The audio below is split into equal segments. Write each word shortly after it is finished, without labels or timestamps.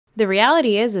The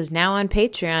Reality is now on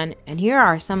Patreon, and here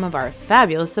are some of our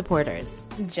fabulous supporters.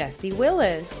 Jesse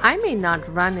Willis. I may not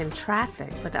run in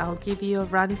traffic, but I'll give you a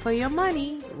run for your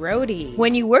money. Rhodey.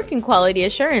 When you work in quality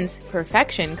assurance,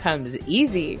 perfection comes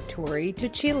easy. Tori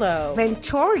Tuchilo. When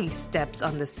Tori steps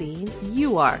on the scene,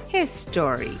 you are his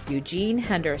story. Eugene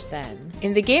Henderson.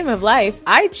 In the game of life,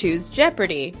 I choose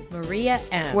Jeopardy! Maria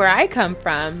M. Where I come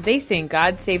from, they sing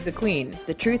God Save the Queen.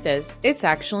 The truth is, it's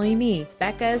actually me.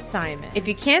 Becca Simon. If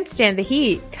you can't stand the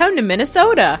heat, come to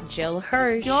Minnesota. Jill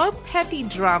Hirsch. Your petty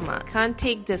drama can't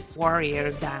take this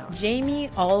warrior down. Jamie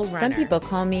Allrunner. Some people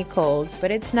call me cold,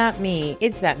 but it's not me.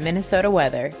 It's that Minnesota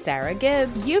weather. Sarah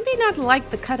Gibbs. You may not like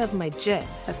the cut of my jet,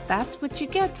 but that's what you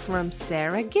get from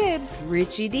Sarah Gibbs.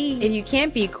 Richie D. If you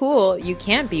can't be cool, you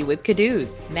can't be with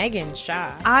Caduce. Megan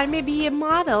Shaw. I may be a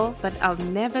model, but I'll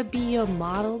never be your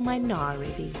model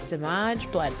minority. Samaj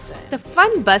Bledson. The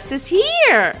fun bus is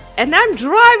here, and I'm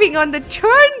driving on the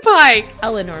turnpike.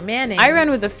 Eleanor Manning. I run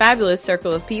with a fabulous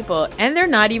circle of people, and they're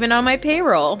not even on my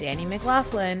payroll. Danny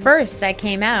McLaughlin. First, I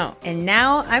came out, and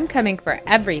now I'm coming for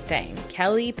everything.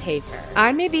 Kelly Paper.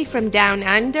 I may be from down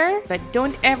under, but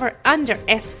don't ever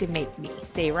underestimate me.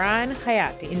 Seyran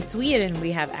Hayati. In Sweden,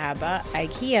 we have ABBA,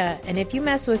 IKEA, and if you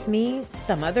mess with me,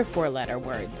 some other four-letter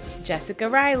words. Jessica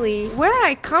Riley. Where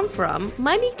I come from,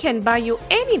 money can buy you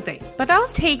anything, but I'll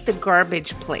take the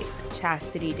garbage plate.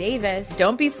 Chastity Davis.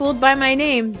 Don't be fooled by my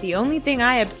name. The only thing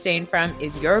I abstain from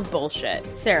is your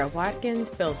bullshit. Sarah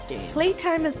Watkins Bilstein.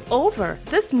 Playtime is over.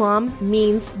 This mom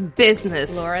means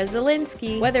business. Laura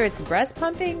Zelinsky. Whether it's breast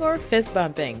pumping or fist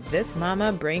bumping, this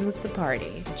mama brings the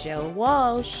party. Jill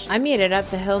Walsh. I made it up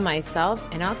the hill myself,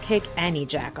 and I'll kick any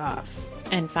jack off.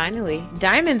 And finally,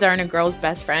 diamonds aren't a girl's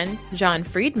best friend. John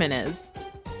Friedman is.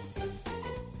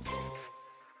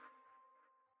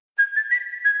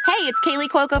 Hey, it's Kaylee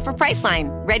Cuoco for Priceline.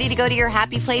 Ready to go to your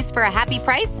happy place for a happy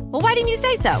price? Well, why didn't you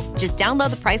say so? Just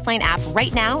download the Priceline app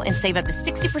right now and save up to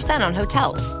 60% on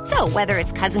hotels. So whether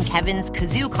it's Cousin Kevin's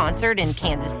Kazoo Concert in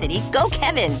Kansas City, go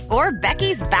Kevin, or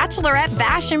Becky's Bachelorette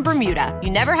Bash in Bermuda,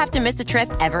 you never have to miss a trip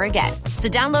ever again. So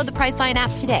download the Priceline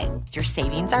app today. Your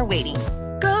savings are waiting.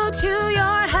 Go to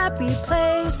your happy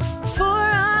place for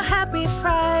a happy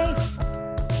price.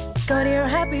 Go to your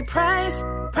happy price,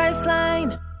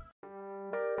 Priceline.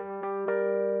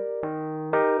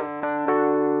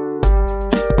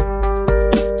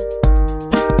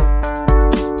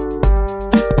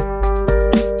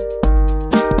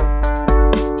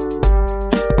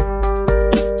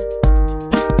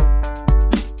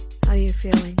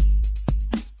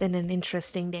 Been an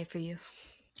interesting day for you.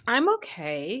 I'm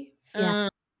okay. Yeah.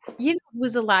 It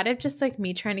was a lot of just like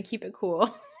me trying to keep it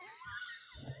cool.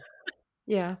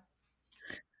 Yeah.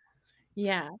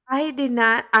 Yeah. I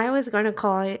was going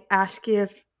to ask you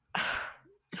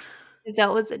if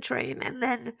that was a train. And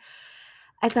then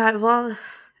I thought, well,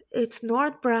 it's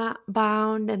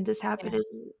northbound and this happened in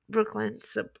Brooklyn.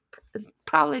 So it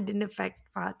probably didn't affect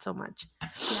Fahad so much. Yeah.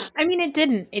 I mean, it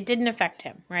didn't affect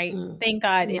him, right? Thank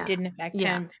God it didn't affect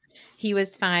him. He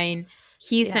was fine.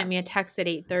 He sent me a text at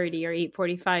 8:30 or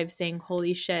 8:45 saying,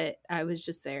 holy shit, I was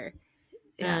just there.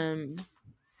 Yeah.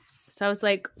 So I was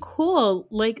like, cool.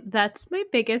 Like, that's my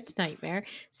biggest nightmare.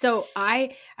 So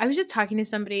I was just talking to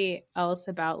somebody else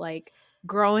about like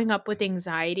growing up with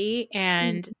anxiety.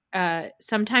 And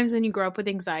sometimes when you grow up with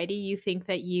anxiety, you think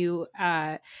that you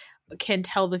can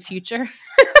tell the future.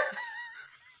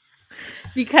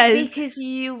 Because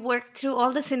you work through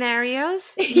all the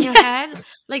scenarios in your head.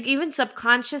 Like even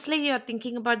subconsciously you're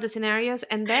thinking about the scenarios,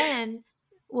 and then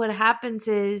what happens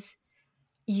is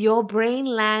your brain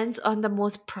lands on the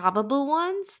most probable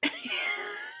ones.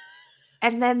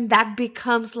 And then that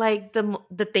becomes like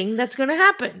the thing that's going to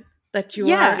happen that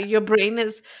your brain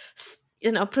is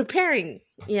preparing.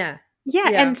 Yeah.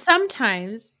 And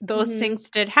sometimes those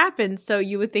things did happen. So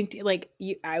you would think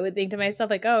I would think to myself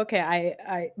like, oh, okay,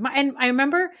 I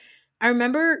remember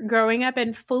growing up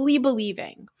and fully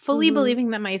believing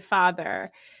that my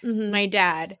father, my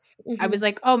dad, I was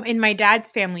like, oh, in my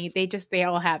dad's family, they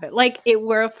all have it. Like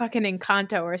we're a fucking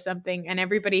Encanto or something, and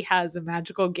everybody has a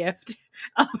magical gift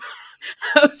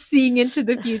of seeing into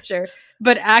the future.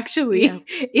 But actually,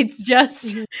 it's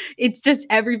just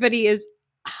everybody is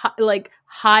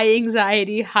high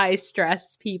anxiety, high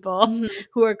stress people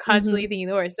who are constantly thinking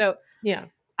the worst. So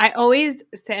I always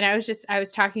said, I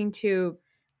was talking to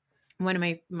one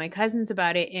of my cousins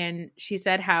about it, and she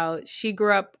said how she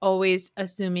grew up always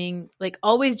assuming, like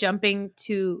always jumping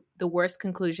to the worst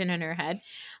conclusion in her head.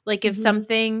 Like if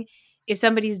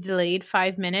somebody's delayed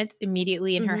 5 minutes,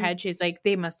 immediately in her head, she's like,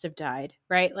 they must have died.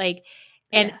 Right. Like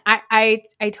And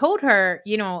I told her,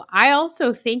 you know, I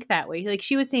also think that way. Like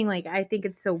she was saying, like, I think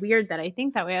it's so weird that I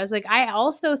think that way. I was like, I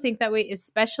also think that way,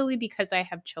 especially because I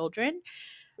have children.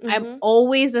 I'm Mm-hmm.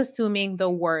 always assuming the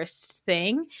worst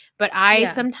thing, but I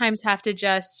sometimes have to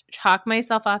just talk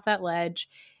myself off that ledge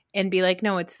and be like,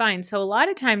 no, it's fine. So a lot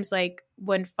of times, like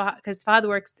when, because father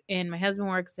works in, my husband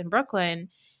works in Brooklyn,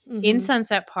 in Mm-hmm.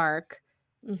 Sunset Park,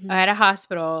 Mm-hmm. at a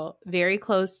hospital very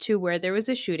close to where there was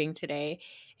a shooting today.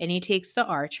 And he takes the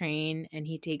R train and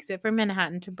he takes it from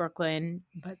Manhattan to Brooklyn.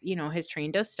 But, you know, his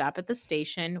train does stop at the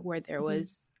station where there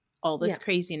was all this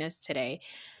craziness today.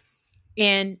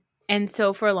 And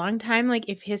so for a long time, like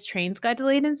if his trains got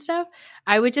delayed and stuff,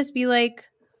 I would just be like,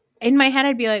 in my head,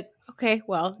 I'd be like, okay,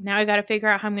 well, now I got to figure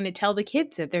out how I'm going to tell the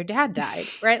kids that their dad died,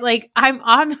 right? Like I'm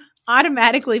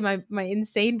automatically, my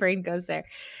insane brain goes there.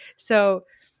 So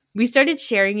we started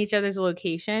sharing each other's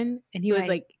location, and he was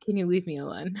like, can you leave me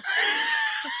alone?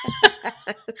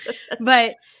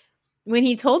 But when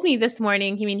he told me this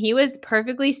morning, I mean, he was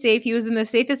perfectly safe. He was in the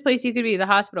safest place you could be, the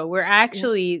hospital. Where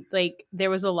actually, like, there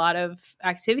was a lot of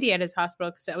activity at his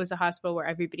hospital because that was a hospital where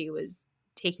everybody was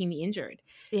taking the injured.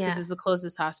 This is the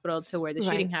closest hospital to where the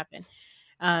shooting happened.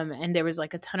 And there was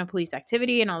like a ton of police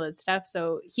activity and all that stuff.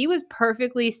 So he was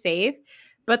perfectly safe.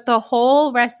 But the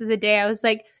whole rest of the day, I was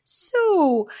like,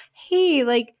 so, hey,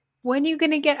 like, when are you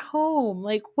going to get home?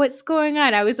 Like, what's going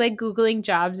on? I was like Googling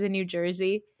jobs in New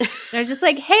Jersey. And I was just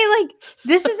like, hey, like,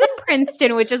 this is in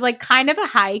Princeton, which is like kind of a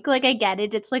hike. Like, I get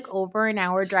it. It's like over an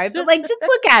hour drive, but like, just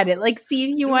look at it. Like, see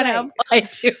if you want to apply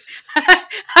to.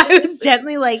 I was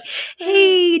gently like,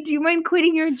 hey, do you mind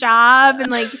quitting your job and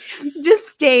like just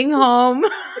staying home?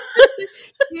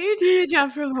 You do your job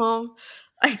from home.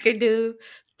 I could do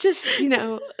just, you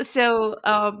know, so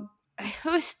it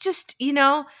was just, you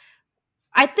know,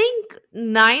 I think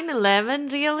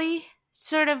 9/11 really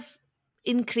sort of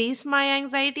increased my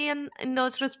anxiety in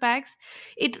those respects.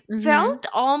 It felt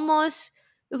almost,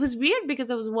 it was weird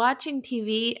because I was watching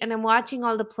TV and I'm watching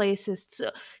all the places.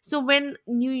 So when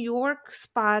New York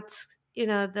spots, you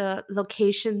know, the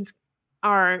locations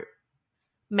are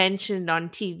mentioned on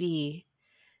TV,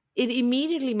 it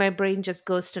immediately, my brain just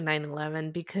goes to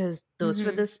 9/11 because those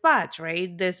were the spots,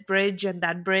 right? This bridge and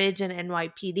that bridge and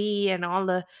NYPD and all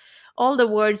the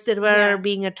words that were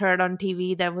being uttered on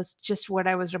TV. That was just what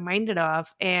I was reminded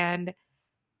of. And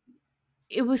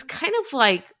it was kind of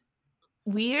like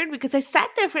weird because I sat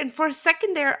there and for a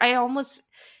second there,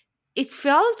 it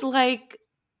felt like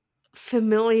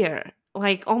familiar,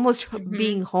 like almost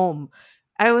being home.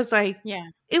 I was like,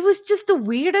 it was just the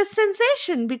weirdest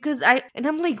sensation because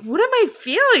I'm like, what am I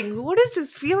feeling? What is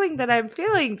this feeling that I'm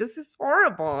feeling? This is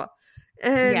horrible.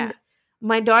 And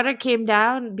my daughter came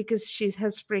down because she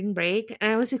has spring break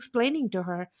and I was explaining to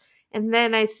her. And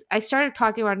then I started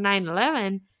talking about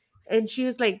 9/11 and she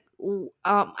was like,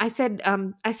 I said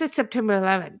September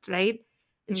 11th, right?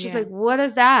 And she's like, what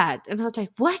is that? And I was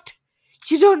like, what?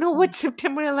 You don't know what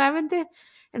September 11th is?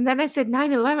 And then I said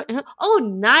 9/11. And, oh,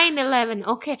 9/11.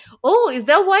 Okay. Oh, is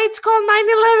that why it's called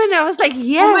 9/11? I was like,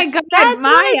 yes. Oh my God, that's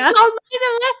Maya. why it's called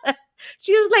 9/11.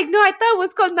 She was like, no, I thought it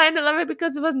was called 9/11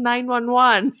 because it was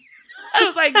 911. I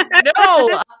was like,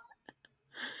 no.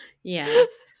 Yeah.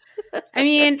 I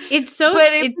mean, it's so.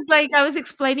 But it was like I was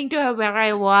explaining to her where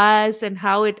I was and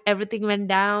how everything went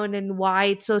down and why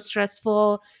it's so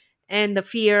stressful. And the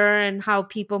fear and how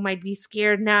people might be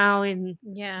scared now, and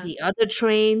the other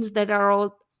trains that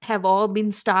have all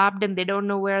been stopped and they don't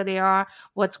know where they are,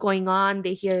 what's going on.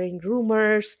 They're hearing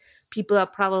rumors. People are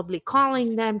probably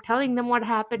calling them, telling them what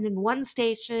happened in one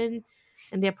station,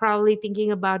 and they're probably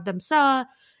thinking about themselves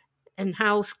and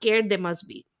how scared they must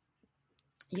be.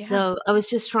 Yeah. So I was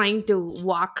just trying to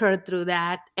walk her through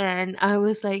that, and I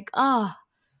was like, oh,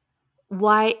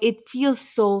 why it feels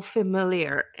so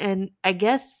familiar. And I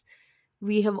guess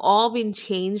we have all been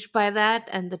changed by that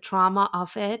and the trauma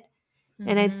of it.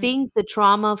 And I think the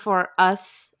trauma for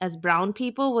us as brown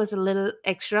people was a little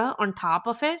extra on top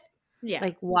of it. Yeah.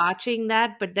 Like watching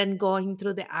that, but then going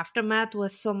through the aftermath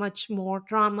was so much more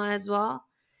trauma as well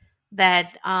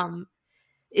that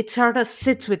it sort of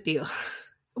sits with you.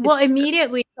 Well,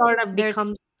 immediately sort of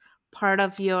becomes part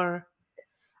of your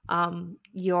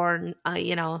your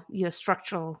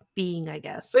structural being, I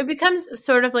guess. It becomes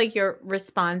sort of like your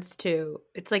response to,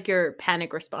 it's like your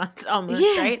panic response almost,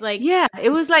 right? Like, yeah, it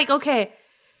was like, okay,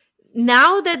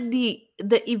 now that the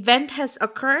event has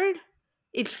occurred,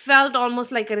 it felt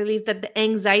almost like a relief that the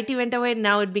anxiety went away.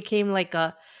 Now it became like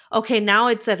okay, now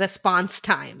it's a response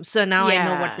time. So now I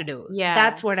know what to do. Yeah.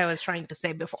 That's what I was trying to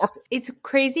say before. It's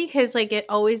crazy because like it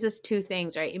always is two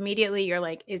things, right? Immediately you're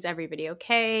like, is everybody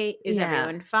okay? Is Yeah.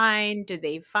 everyone fine? Did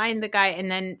they find the guy? And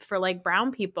then for like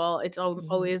brown people, it's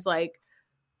always like,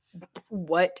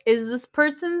 what is this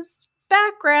person's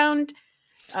background?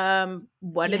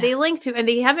 What do they link to? And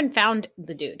they haven't found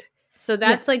the dude. So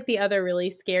that's like the other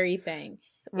really scary thing.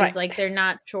 Is like they're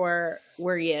not sure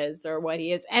where he is or what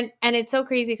he is. And it's so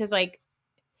crazy because like,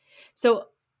 so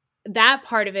that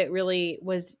part of it really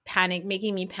was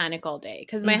making me panic all day.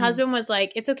 Because my husband was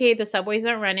like, it's okay, the subways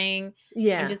aren't running.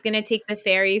 I'm just going to take the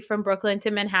ferry from Brooklyn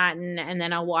to Manhattan and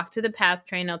then I'll walk to the PATH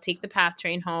train. I'll take the PATH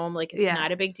train home. Like, it's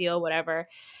not a big deal, whatever.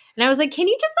 And I was like, can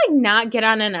you just like not get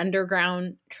on an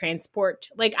underground transport?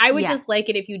 Like, I would just like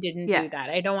it if you didn't do that.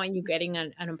 I don't want you getting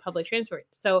on a public transport.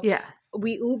 So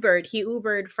we Ubered. He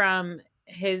Ubered from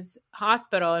his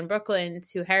hospital in Brooklyn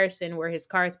to Harrison, where his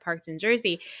car is parked in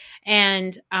Jersey.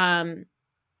 And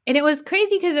it was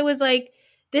crazy because it was like,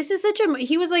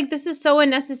 he was like, this is so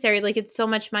unnecessary. Like, it's so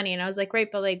much money. And I was like, right,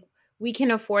 but like, we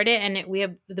can afford it and we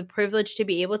have the privilege to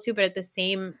be able to, but at the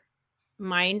same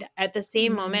moment,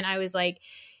 I was like,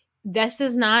 this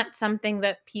is not something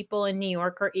that people in New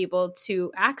York are able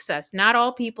to access. Not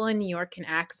all people in New York can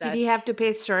access. Did he have to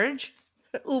pay surge?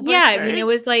 Uber surge? I mean, it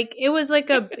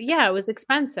was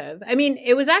expensive. I mean,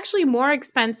 it was actually more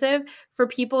expensive for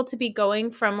people to be going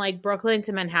from like Brooklyn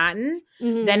to Manhattan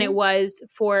than it was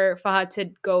for Fahad to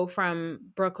go from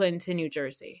Brooklyn to New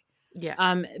Jersey.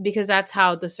 Yeah. Because that's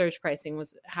how the surge pricing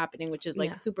was happening, which is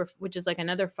like which is like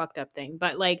another fucked up thing.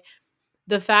 But like,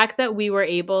 the fact that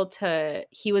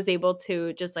he was able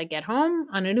to just like get home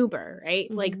on an Uber, right?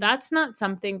 Like, that's not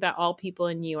something that all people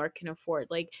in New York can afford.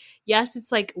 Like, yes,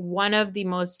 it's like one of the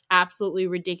most absolutely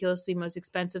ridiculously most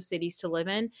expensive cities to live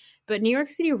in, but New York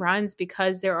City runs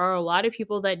because there are a lot of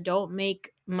people that don't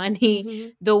make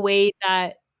money the way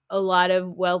that a lot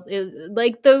of wealth is,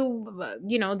 like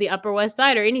the Upper West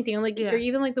Side or anything, like, or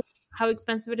even like how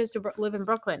expensive it is to live in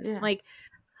Brooklyn. Yeah. Like,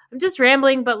 I'm just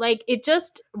rambling, but like, it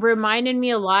just reminded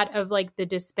me a lot of like the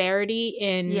disparity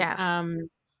in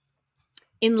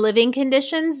living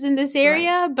conditions in this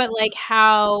area, but like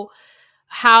how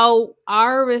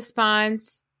our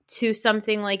response to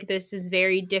something like this is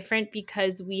very different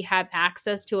because we have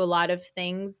access to a lot of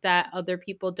things that other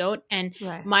people don't. And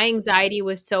my anxiety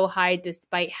was so high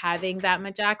despite having that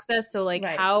much access. So like,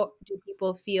 how do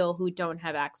people feel who don't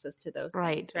have access to those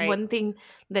things? Right. One thing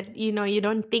that, you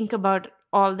don't think about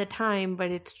all the time, but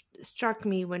it struck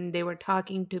me when they were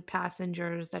talking to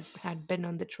passengers that had been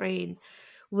on the train,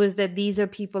 was that these are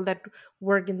people that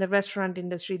work in the restaurant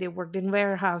industry. They worked in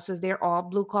warehouses. They're all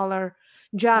blue collar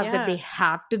jobs that they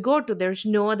have to go to. There's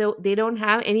no other, they don't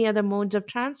have any other modes of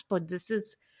transport.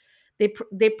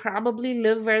 They probably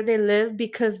live where they live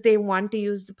because they want to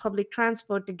use the public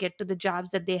transport to get to the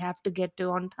jobs that they have to get to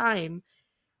on time.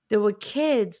 There were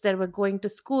kids that were going to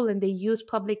school and they used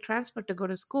public transport to go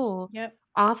to school,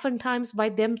 oftentimes by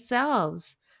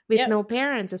themselves with no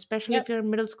parents, especially if you're in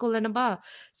middle school and above.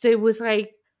 So it was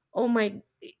like, oh my,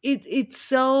 it's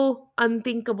so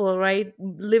unthinkable, right?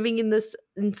 Living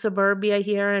in suburbia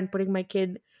here and putting my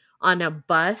kid on a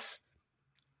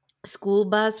school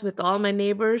bus with all my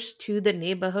neighbors to the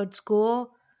neighborhood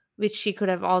school, which she could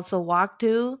have also walked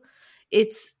to.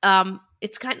 It's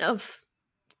kind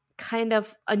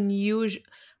of unusual.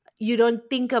 You don't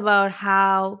think about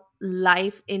how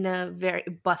life in a very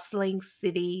bustling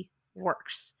city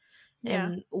works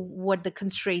and what the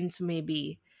constraints may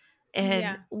be.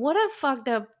 And what a fucked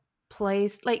up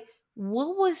place. Like,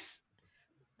 what was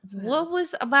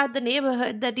about the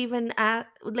neighborhood that even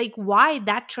like, why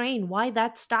that train? Why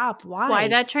that stop? Why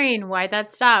that train? Why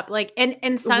that stop? Like,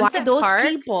 and Sunset why those Park,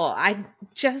 people? I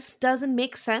just doesn't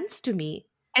make sense to me.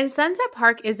 And Sunset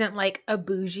Park isn't like a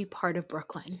bougie part of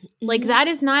Brooklyn. Like, that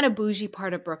is not a bougie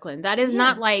part of Brooklyn. That is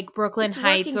not like Brooklyn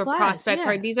Heights or Prospect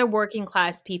Park. These are working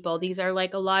class people. These are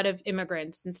like a lot of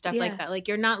immigrants and stuff like that. Like,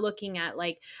 you're not looking at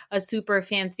like a super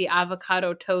fancy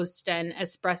avocado toast and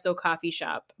espresso coffee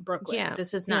shop, Brooklyn.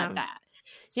 This is not that.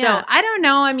 So I don't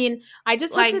know. I mean, I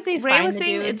just hope that they find the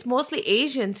dude. It's mostly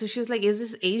Asian. So she was like, is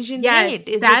this Asian made?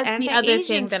 Is that's the other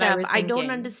thing that I was thinking. I don't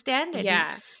understand it.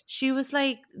 Yeah. She was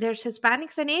like, there's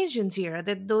Hispanics and Asians here.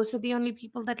 That those are the only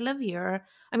people that live here.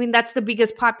 I mean, that's the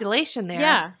biggest population there.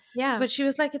 Yeah. Yeah. But she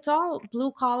was like, it's all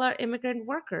blue collar immigrant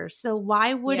workers. So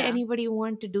why would anybody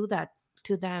want to do that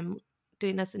to them, to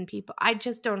innocent people? I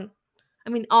just don't. I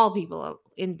mean, all people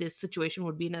in this situation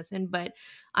would be innocent, but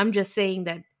I'm just saying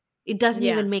that it doesn't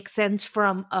even make sense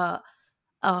from a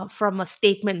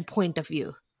statement point of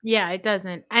view. Yeah, it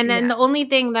doesn't. And then the only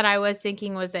thing that I was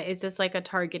thinking was that is this like a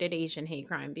targeted Asian hate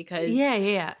crime because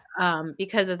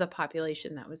because of the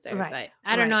population that was there. Right. But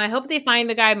I don't know. I hope they find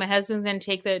the guy. My husband's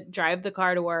gonna drive the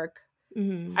car to work.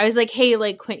 I was like, hey,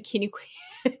 like, can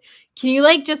you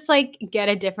like just like get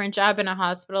a different job in a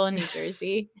hospital in New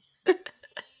Jersey?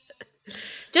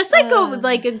 Just like go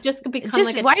like just become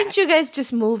just like a why don't you guys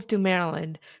just move to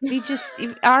Maryland? We just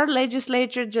our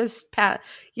legislature just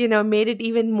made it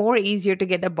even more easier to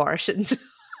get abortions.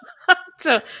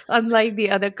 So unlike the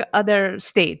other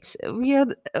states, we are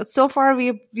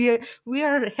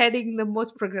heading the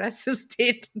most progressive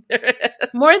state.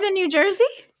 More than New Jersey?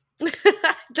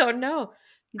 I don't know.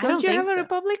 Don't you have a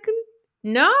Republican?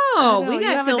 No, we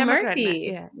got Phil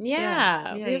Murphy.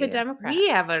 Yeah, we have a Democrat. We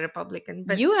have a Republican,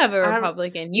 but you have a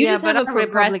Republican. You just have a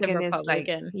progressive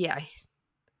Republican.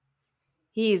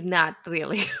 He is not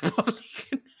really a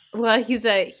Republican. Well, he's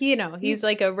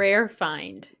like a rare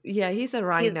find. Yeah, he's a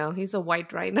rhino. He's a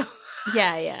white rhino.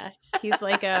 Yeah. He's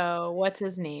like what's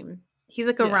his name? He's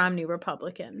like a Romney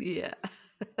Republican. Yeah.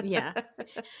 Yeah.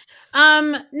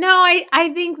 No,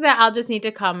 I think that I'll just need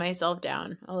to calm myself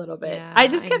down a little bit. Yeah, I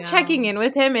just kept checking in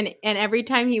with him and every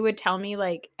time he would tell me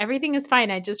like everything is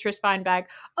fine, I just respond back,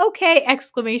 okay, ! And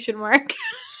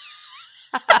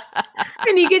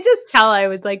he could just tell I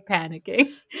was like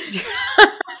panicking.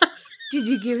 Did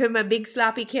you give him a big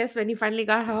sloppy kiss when he finally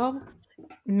got home?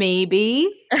 Maybe.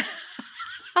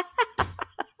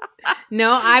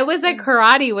 No, I was at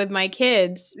karate with my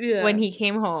kids when he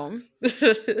came home.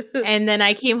 And then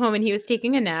I came home and he was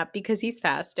taking a nap because he's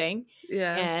fasting.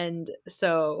 Yeah. And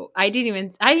so I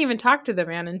didn't even talk to the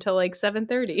man until like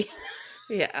 7:30.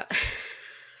 Yeah.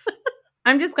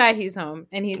 I'm just glad he's home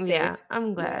and he's safe. Yeah,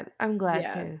 I'm glad. I'm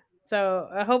glad too. So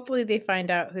hopefully they find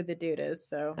out who the dude is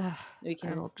so we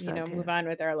can move on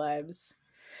with our lives.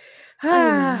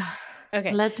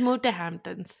 Okay. Let's move to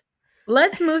Hamptons.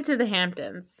 Let's move to the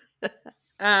Hamptons.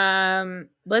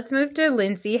 Let's move to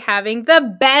Lindsay having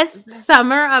the best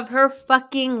summer of her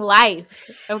fucking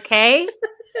life. Okay?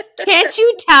 Can't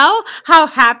you tell how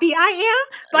happy I am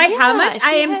by how much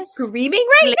I am screaming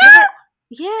right now?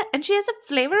 Yeah, and she has a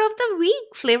flavor of the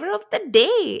week, flavor of the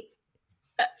day.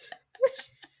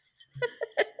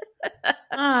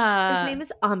 His name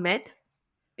is Ahmed.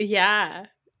 Yeah.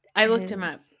 I looked him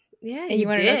up. Yeah, and you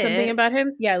want to know something about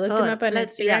him? Yeah, I looked him up on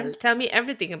Instagram. Yeah, tell me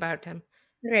everything about him.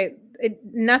 Okay,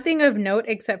 nothing of note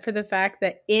except for the fact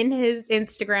that in his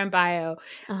Instagram bio,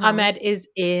 Ahmed is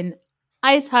an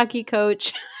ice hockey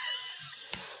coach.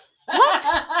 What?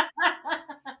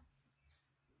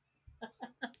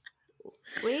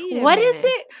 Wait a What minute. is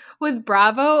it with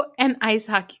Bravo and ice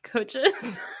hockey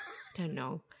coaches? Don't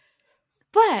know.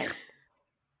 But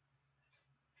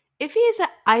if he's an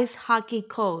ice hockey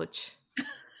coach,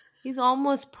 he's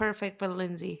almost perfect for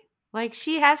Lindsay. Like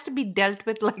she has to be dealt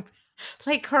with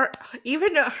like her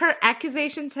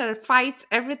accusations, her fights,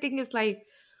 everything is like,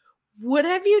 what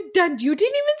have you done? You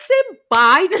didn't even say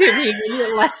bye to me in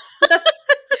your life.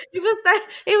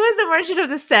 It was the version of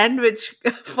the sandwich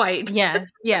fight.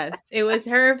 Yes. It was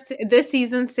her this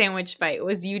season's sandwich fight. It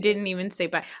was you didn't even say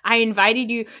bye. I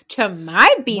invited you to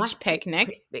my beach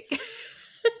picnic.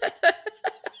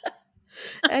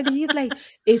 And he's like,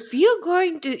 if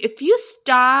you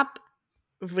stop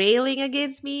railing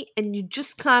against me and you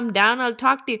just calm down, I'll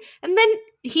talk to you. And then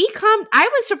I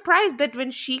was surprised that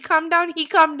when she calmed down, he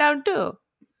calmed down too.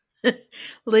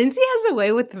 Lindsay has a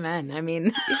way with men. I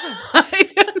mean,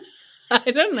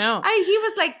 I don't know. He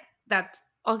was like, that's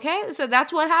okay. So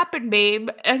that's what happened, babe.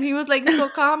 And he was like so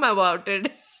calm about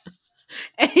it.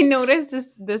 I noticed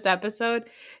this episode,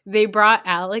 they brought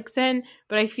Alex in,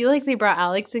 but I feel like they brought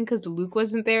Alex in because Luke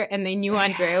wasn't there and they knew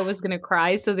Andrea was going to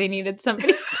cry, so they needed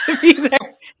somebody to be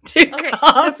there to Okay,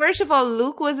 calm. so first of all,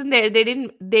 Luke wasn't there. They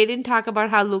didn't talk about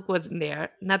how Luke wasn't there.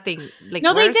 Nothing. Like,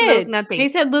 no, they did. Luke? Nothing. They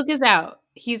said Luke is out.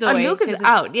 He's away. Luke is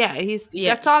out. Yeah,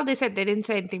 that's all they said. They didn't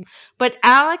say anything. But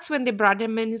Alex, when they brought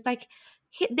him in, he's like,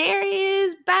 there he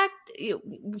is back.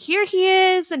 Here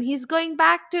he is, and he's going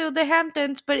back to the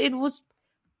Hamptons. But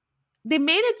they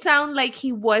made it sound like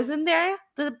he wasn't there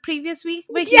the previous week,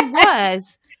 but he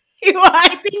was. He was.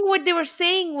 I think what they were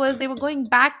saying was they were going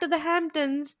back to the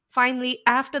Hamptons finally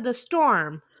after the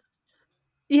storm.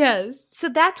 Yes. So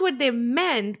that's what they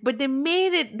meant, but they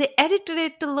edited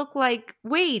it to look like,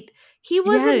 wait, he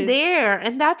wasn't there,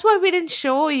 and that's why we didn't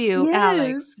show you,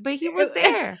 Alex. But he was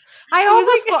there. I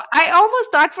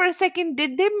almost thought for a second,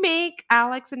 did they make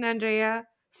Alex and Andrea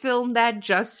film that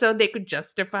just so they could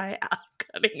justify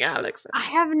cutting Alex? I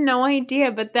have no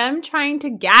idea, but them trying to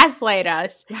gaslight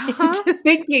us into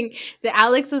thinking that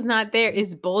Alex was not there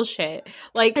is bullshit.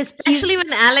 Like, especially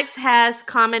when Alex has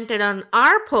commented on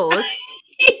our post.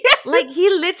 Like, he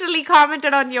literally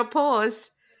commented on your post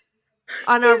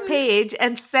on our page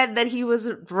and said that he was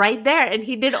right there and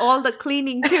he did all the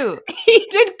cleaning too. He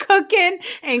did cooking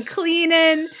and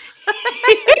cleaning.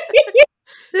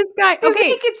 This guy, They okay.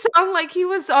 make it sound like he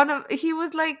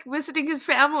was like visiting his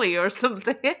family or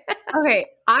something. Okay,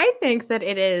 I think that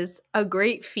it is a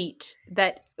great feat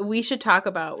that we should talk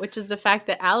about, which is the fact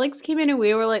that Alex came in and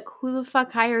we were like, who the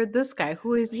fuck hired this guy?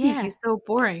 Who is he? Yeah. He's so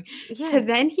boring. Yeah. So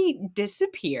then he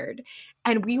disappeared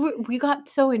and we got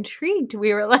so intrigued.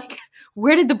 We were like,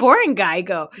 where did the boring guy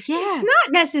go? Yeah. It's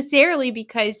not necessarily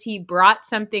because he brought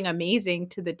something amazing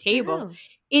to the table. No.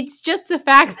 It's just the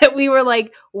fact that we were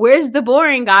like, where's the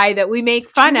boring guy that we make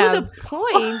fun of? To the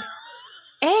point.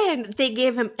 And they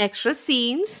gave him extra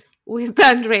scenes with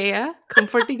Andrea,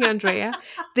 comforting Andrea.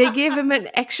 They gave him an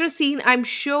extra scene I'm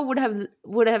sure would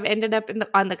have ended up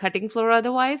on the cutting floor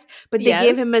otherwise. But they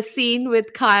gave him a scene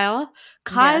with Kyle.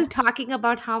 Kyle talking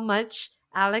about how much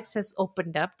Alex has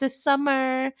opened up this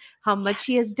summer, how much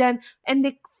he has done. And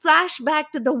they flash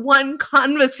back to the one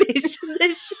conversation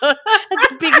they showed at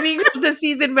the beginning of the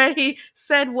season where he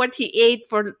said what he ate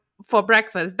for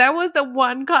breakfast. That was the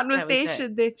one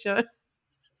conversation they showed.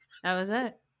 That was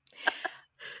it.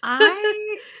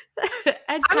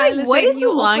 And Kyle like, what is the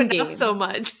long game? Up so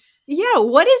much. Yeah,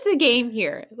 what is the game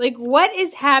here? Like, what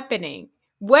is happening?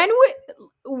 What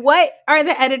are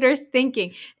the editors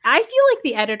thinking? I feel like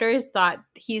the editors thought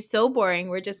he's so boring,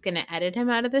 we're just going to edit him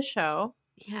out of the show.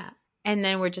 Yeah. And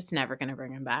then we're just never going to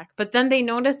bring him back. But then they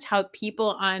noticed how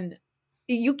people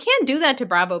you can't do that to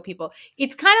Bravo people.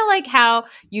 It's kind of like how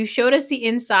you showed us the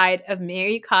inside of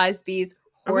Mary Cosby's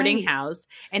hoarding house,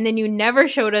 and then you never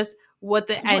showed us what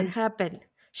happened.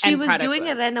 She was doing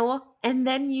a reno, and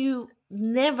then you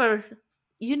never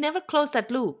closed that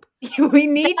loop. We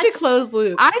need to close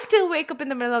loops. I still wake up in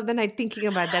the middle of the night thinking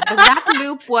about that. That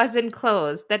loop wasn't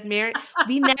closed.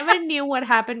 We never knew what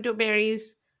happened to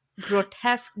Mary's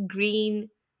grotesque green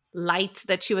lights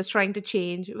that she was trying to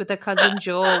change with her cousin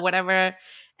Joe or whatever.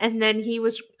 And then she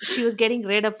was getting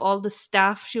rid of all the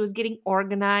stuff. She was getting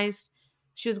organized.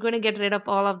 She was going to get rid of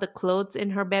all of the clothes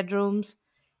in her bedrooms.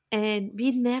 And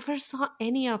we never saw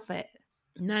any of it.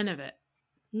 None of it.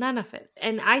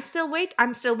 And I'm still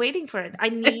waiting for it. I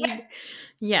need,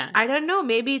 I don't know.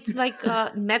 Maybe it's like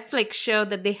a Netflix show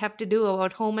that they have to do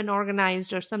about Home and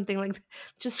Organized or something like that.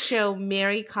 Just show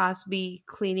Mary Cosby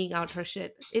cleaning out her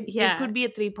shit. It could be a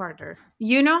 3-parter.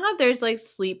 You know how there's like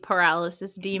sleep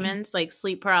paralysis demons? Like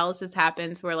sleep paralysis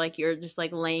happens where like you're just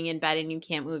like laying in bed and you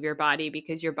can't move your body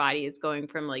because your body is going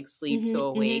from like sleep to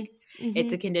awake.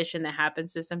 It's a condition that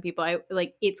happens to some people.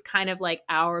 It's kind of like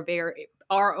our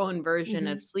own version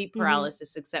of sleep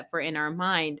paralysis, except for in our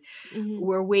mind,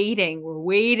 we're waiting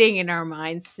in our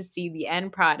minds to see the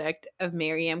end product of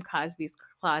Mary M. Cosby's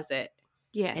closet.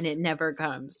 Yes. And it never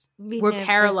comes. We're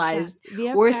paralyzed.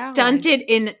 We're stunted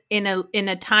in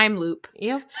a time loop.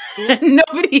 Yep.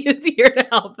 Nobody is here to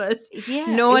help us. Yeah.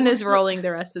 No one is rolling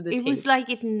the rest of the tape. It was like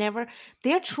it never.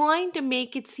 They're trying to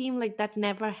make it seem like that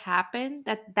never happened.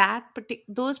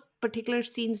 Those particular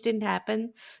scenes didn't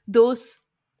happen. Those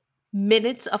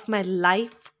minutes of my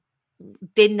life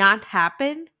did not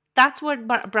happen. That's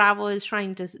what Bravo is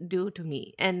trying to do to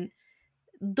me. And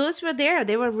those were there.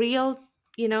 They were real,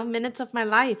 minutes of my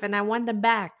life, and I want them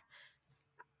back.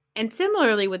 And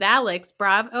similarly with Alex,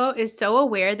 Bravo is so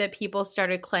aware that people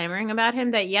started clamoring about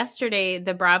him that yesterday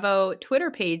the Bravo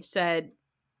Twitter page said,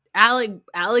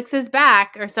 Alex is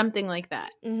back or something like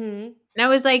that. And I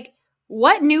was like,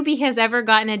 what newbie has ever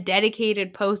gotten a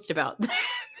dedicated post about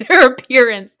their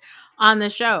appearance on the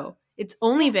show? It's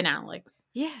only been Alex.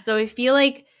 Yeah. So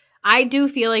I do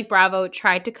feel like Bravo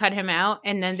tried to cut him out,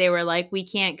 and then they were like, we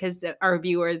can't because our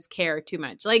viewers care too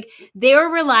much. Like, they were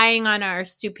relying on our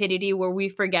stupidity where we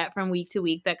forget from week to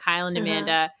week that Kyle and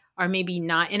Amanda are maybe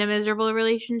not in a miserable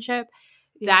relationship.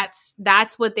 Yeah.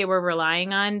 That's what they were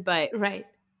relying on, but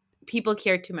people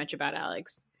care too much about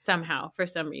Alex somehow for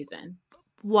some reason.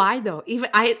 Why though? Even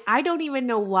I don't even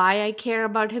know why I care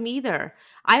about him either.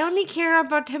 I only care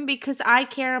about him because I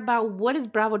care about what is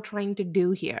Bravo trying to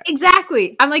do here.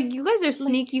 Exactly. I'm like, you guys are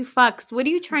sneaky fucks. What are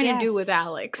you trying to do with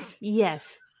Alex?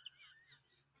 Yes.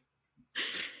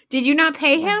 Did you not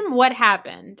pay him? What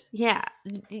happened? Yeah.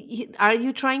 Are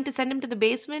you trying to send him to the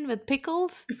basement with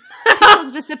Pickles?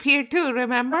 Pickles disappeared too,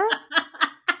 remember?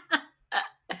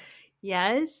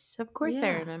 Yes, of course I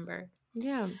remember.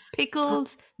 Yeah.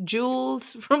 Pickles,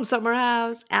 Jules from Summer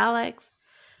House, Alex.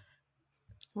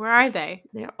 Where are they?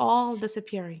 They're all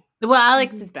disappearing. Well,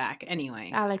 Alex is back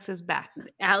anyway. Alex is back.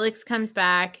 Alex comes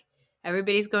back.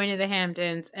 Everybody's going to the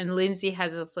Hamptons, and Lindsay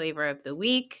has a flavor of the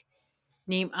week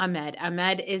named Ahmed.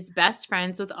 Ahmed is best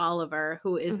friends with Oliver,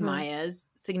 who is Maya's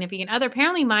significant other.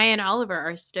 Apparently, Maya and Oliver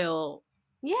are still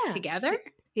together.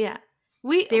 Yeah.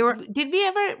 Did we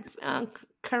ever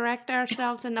correct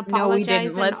ourselves and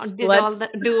apologize? No, we didn't.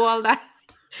 Let's do all that.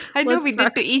 I know we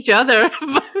did to each other.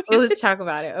 Well, let's talk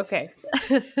about it. Okay.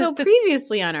 So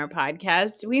previously on our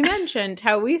podcast, we mentioned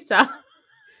how we saw,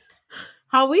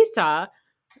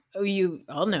 you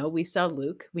all know, we saw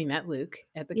Luke. We met Luke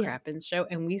at the Crappens show,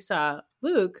 and we saw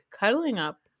Luke cuddling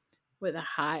up with a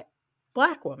hot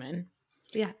black woman.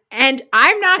 Yeah. And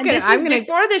I'm not going to. This was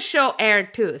before the show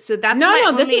aired, too. So that's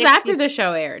No, this was after the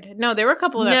show aired. No, there were a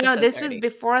couple of episodes. No, this was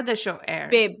before the show aired.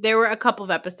 Babe, there were a couple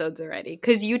of episodes already.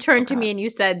 Because you turned to me and you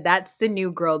said, that's the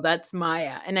new girl. That's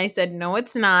Maya. And I said, no,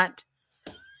 it's not.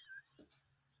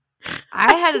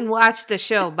 I hadn't watched the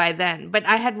show by then, but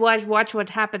I had watched What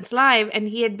Happens Live, and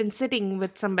he had been sitting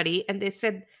with somebody, and they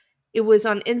said it was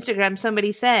on Instagram.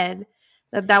 Somebody said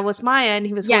that was Maya, and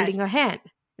he was holding her hand.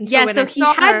 And so he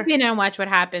had been on Watch What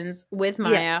Happens with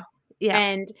Maya.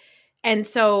 Yeah. And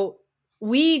so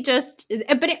we just,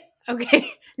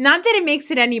 okay, not that it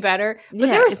makes it any better, but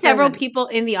there were several people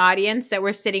in the audience that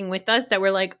were sitting with us that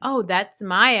were like, oh, that's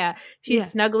Maya.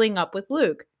 She's snuggling up with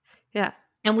Luke. Yeah.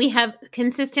 And we have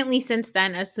consistently since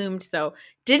then assumed so.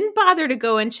 Didn't bother to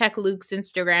go and check Luke's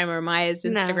Instagram or Maya's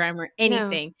Instagram or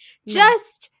anything. No.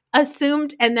 Just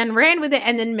assumed and then ran with it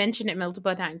and then mentioned it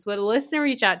multiple times. Would a listener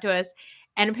reach out to us?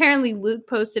 And apparently Luke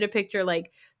posted a picture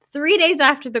like 3 days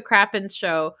after the Crappens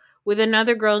show with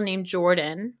another girl named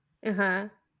Jordan.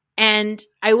 And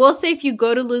I will say, if you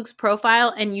go to Luke's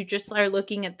profile and you just are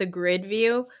looking at the grid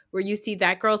view where you see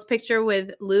that girl's picture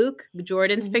with Luke,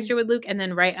 Jordan's picture with Luke, and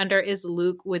then right under is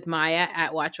Luke with Maya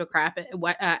at Watch What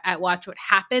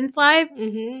Happens Live.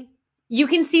 You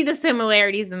can see the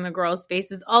similarities in the girls'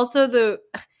 faces. Also, the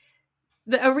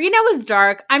arena was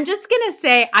dark. I'm just gonna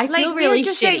say I feel really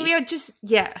shitty.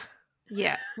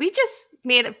 We just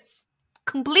made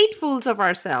complete fools of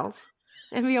ourselves,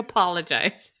 and we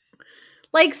apologize.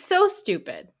 Like, so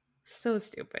stupid. So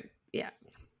stupid. Yeah.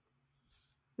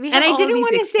 And I didn't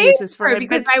want to say it for it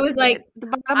because I was like,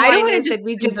 I don't want to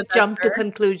just jump to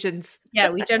conclusions. Yeah,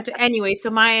 we jumped to anyway.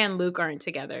 So Maya and Luke aren't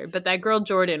together, but that girl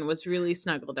Jordan was really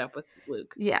snuggled up with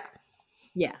Luke. Yeah.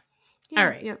 All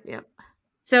right. Yep.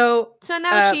 So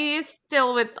now she is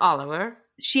still with Oliver.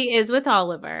 She is with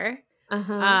Oliver.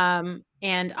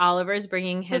 And Oliver's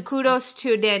bringing his kudos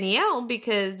to Danielle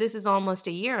because this is almost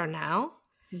a year now.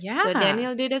 Yeah. So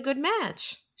Danielle did a good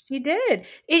match. She did.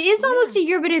 It is almost a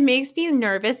year, but it makes me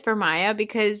nervous for Maya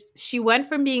because she went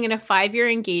from being in a 5-year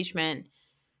engagement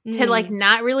to like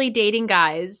not really dating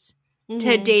guys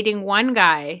to dating one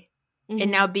guy and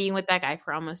now being with that guy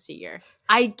for almost a year.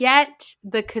 I get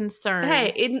the concern.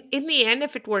 Hey, in the end,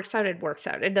 if it works out, it works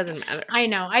out. It doesn't matter. I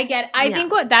know. I get it. I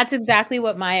think that's exactly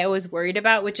what Maya was worried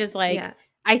about, which is like,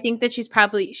 I think that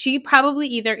she probably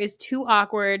either is too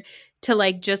awkward to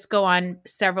like just go on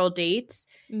several dates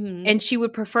and she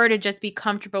would prefer to just be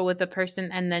comfortable with a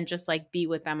person and then just like be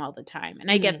with them all the time.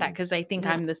 And I get that because I think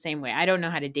I'm the same way. I don't know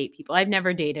how to date people. I've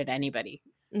never dated anybody.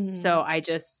 So I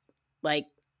just like,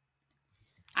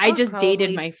 I just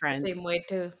dated my friends. Same way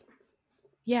too.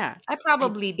 Yeah. I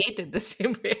probably dated the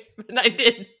same way, but I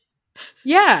did.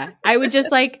 Yeah. I would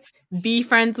just like be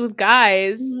friends with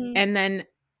guys and then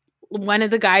one of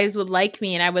the guys would like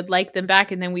me and I would like them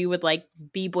back. And then we would like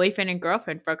be boyfriend and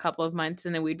girlfriend for a couple of months.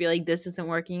 And then we'd be like, this isn't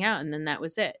working out. And then that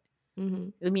was it.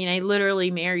 I mean, I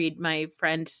literally married my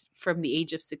friend from the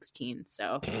age of 16.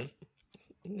 So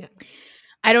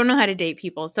I don't know how to date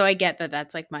people. So I get that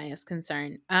that's like Maya's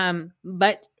concern.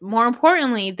 But more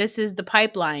importantly, this is the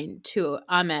pipeline to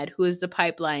Ahmed, who is the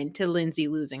pipeline to Lindsay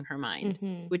losing her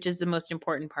mind, which is the most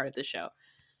important part of the show.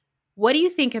 What do you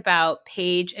think about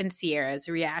Paige and Sierra's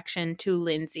reaction to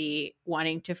Lindsay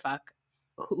wanting to fuck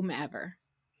whomever?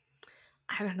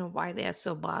 I don't know why they are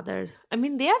so bothered. I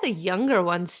mean, they are the younger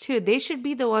ones too. They should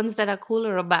be the ones that are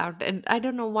cooler about it. And I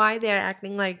don't know why they're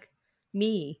acting like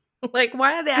me. Like,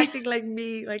 why are they acting like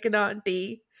me, like an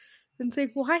auntie? And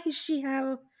think, why does she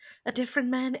have a different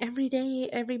man every day,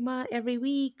 every month, every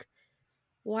week?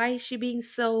 Why is she being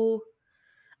so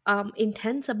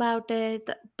intense about it?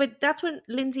 But that's what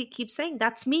Lindsay keeps saying.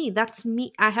 That's me. That's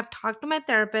me. I have talked to my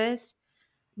therapist.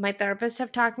 My therapist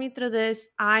have talked me through this.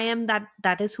 I am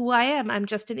that is who I am. I'm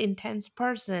just an intense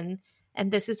person.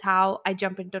 And this is how I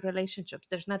jump into relationships.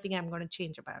 There's nothing I'm going to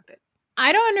change about it.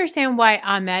 I don't understand why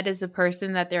Ahmed is the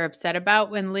person that they're upset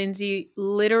about when Lindsay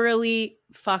literally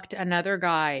fucked another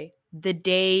guy the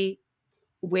day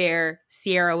where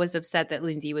Sierra was upset that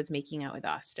Lindsay was making out with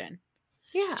Austin.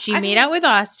 Yeah. She made out with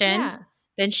Austin. Yeah.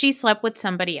 Then she slept with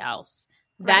somebody else.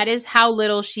 Right. That is how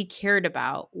little she cared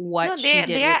about what she did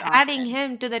they're with Austin. adding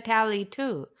him to the tally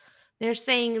too. They're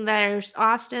saying there's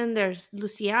Austin, there's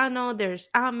Luciano, there's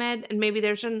Ahmed, and maybe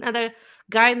there's another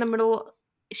guy in the middle.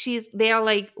 They're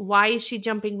like, why is she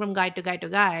jumping from guy to guy to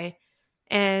guy?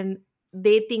 And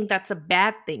they think that's a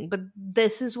bad thing. But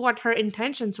this is what her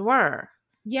intentions were.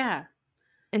 Yeah.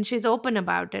 And she's open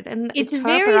about it. And it's her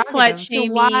very slut shamey.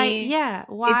 So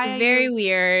why? It's very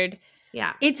weird.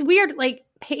 Yeah. It's weird. Like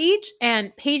Paige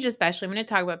especially, I'm going to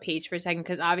talk about Paige for a second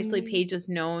because obviously Paige has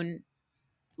known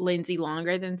Lindsay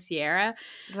longer than Sierra.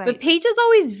 Right. But Paige has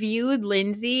always viewed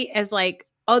Lindsay as like,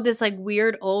 oh, this like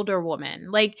weird older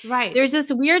woman. Like there's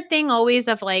this weird thing always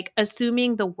of like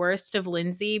assuming the worst of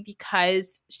Lindsay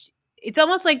because it's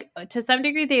almost like to some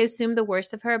degree they assume the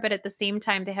worst of her, but at the same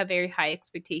time they have very high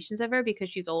expectations of her because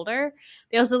she's older.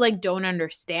 They also like don't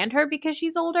understand her because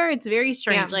she's older. It's very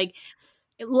strange. Yeah.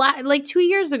 Like 2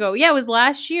 years ago, it was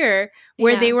last year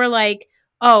where they were like,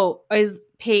 oh, is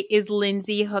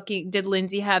Lindsay hooking? Did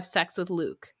Lindsay have sex with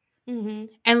Luke? Mm-hmm.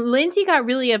 And Lindsay got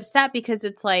really upset because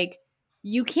it's like,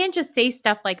 you can't just say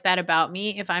stuff like that about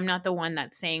me if I'm not the one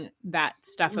that's saying that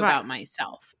stuff about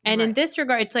myself. And in this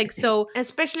regard, it's like, so.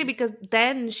 Especially because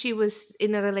then she was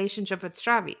in a relationship with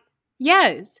Stravi.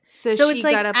 Yes. So she it's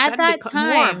like got upset at that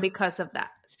time more because of that.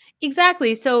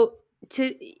 Exactly. So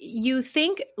you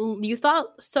thought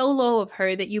so low of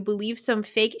her that you believe some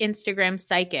fake Instagram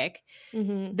psychic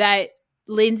that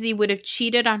Lindsay would have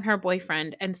cheated on her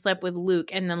boyfriend and slept with Luke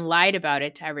and then lied about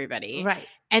it to everybody. Right.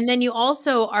 And then you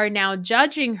also are now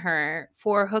judging her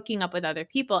for hooking up with other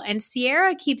people. And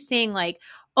Sierra keeps saying like,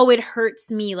 oh, it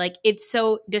hurts me. Like, it's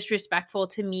so disrespectful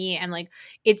to me. And like,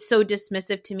 it's so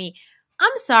dismissive to me.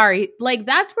 I'm sorry. Like,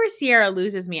 that's where Sierra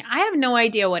loses me. I have no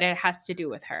idea what it has to do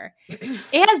with her.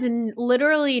 It has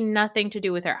literally nothing to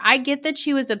do with her. I get that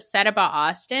she was upset about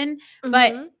Austin,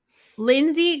 but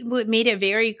Lindsay made it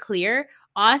very clear.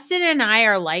 Austin and I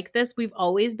are like this. We've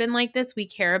always been like this. We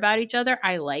care about each other.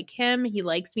 I like him. He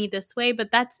likes me this way,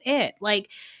 but that's it. Like,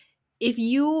 if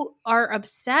you are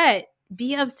upset,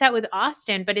 be upset with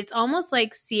Austin. But it's almost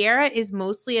like Sierra is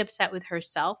mostly upset with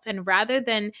herself. And rather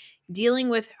than dealing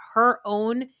with her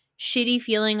own shitty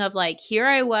feeling of like, here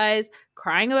I was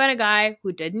crying about a guy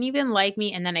who didn't even like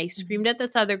me. And then I screamed at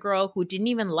this other girl who didn't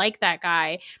even like that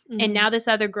guy. And now this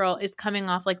other girl is coming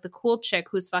off like the cool chick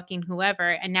who's fucking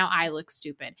whoever. And now I look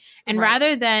stupid. And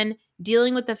rather than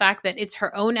dealing with the fact that it's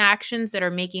her own actions that are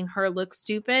making her look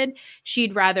stupid,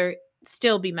 she'd rather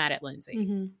still be mad at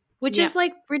Lindsay, which is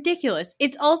like ridiculous.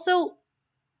 It's also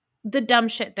the dumb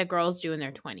shit that girls do in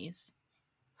their 20s.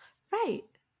 Right.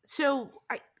 So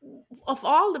of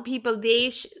all the people, they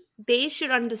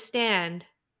should understand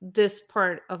this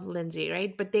part of Lindsay,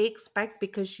 right? But they expect,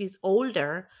 because she's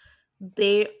older,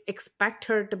 they expect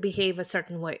her to behave a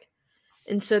certain way.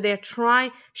 And so they're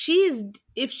trying,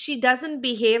 if she doesn't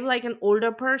behave like an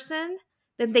older person,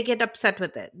 then they get upset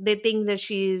with it. They think that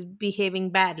she's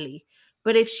behaving badly.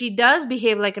 But if she does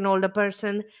behave like an older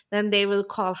person, then they will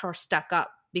call her stuck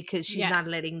up because she's not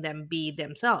letting them be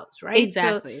themselves, right?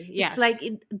 Exactly. So it's like,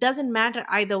 it doesn't matter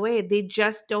either way. They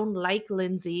just don't like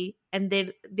Lindsay, and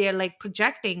they're like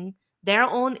projecting their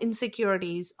own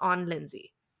insecurities on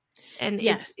Lindsay. And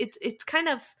it's kind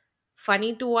of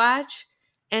funny to watch.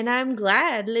 And I'm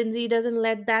glad Lindsay doesn't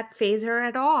let that faze her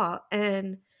at all.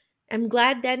 And I'm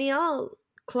glad Danielle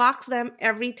clocks them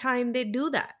every time they do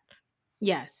that.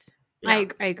 Yes. Yeah.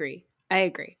 I agree.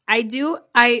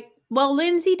 Well,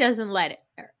 Lindsay doesn't let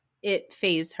it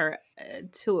faze her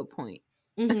to a point.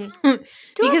 To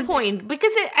a point.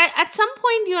 Because at some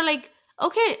point you're like,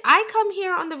 okay, I come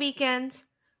here on the weekends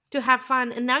to have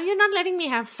fun, and now you're not letting me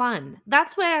have fun.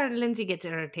 That's where Lindsay gets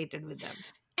irritated with them.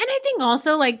 And I think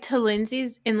also, like, in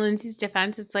Lindsay's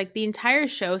defense, it's like the entire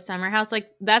show, Summer House, like,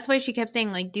 that's why she kept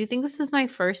saying, like, do you think this is my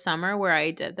first summer where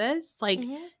I did this? Like,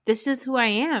 this is who I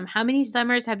am. How many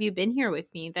summers have you been here with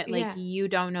me that, like, you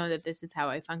don't know that this is how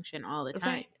I function all the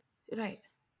time? Right.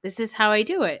 This is how I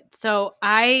do it. So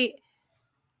I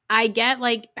get,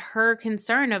 like, her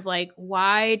concern of, like,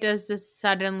 why does this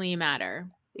suddenly matter?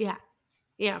 Yeah,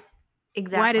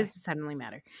 exactly. Why does it suddenly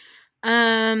matter?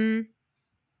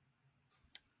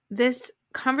 This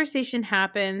conversation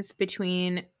happens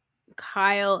between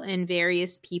Kyle and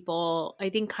various people. I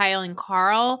think Kyle and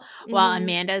Carl, while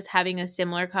Amanda's having a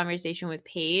similar conversation with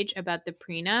Paige about the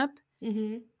prenup.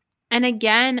 And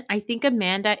again, I think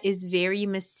Amanda is very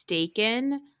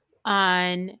mistaken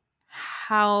on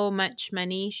how much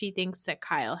money she thinks that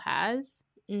Kyle has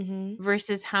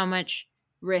versus how much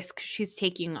risk she's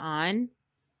taking on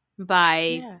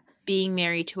by being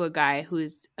married to a guy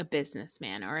who's a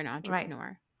businessman or an entrepreneur.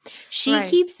 Right. She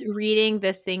keeps reading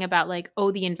this thing about like,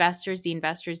 oh, the investors.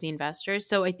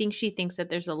 So I think she thinks that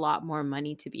there's a lot more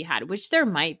money to be had, which there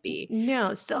might be.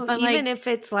 No. So but even if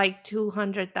it's like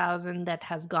 $200,000 that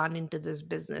has gone into this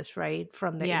business, right,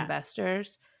 from the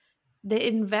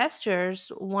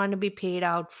investors want to be paid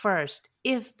out first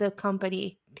if the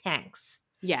company tanks.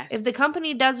 Yes. If the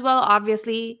company does well,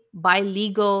 obviously, by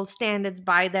legal standards,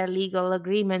 by their legal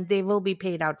agreements, they will be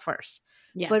paid out first.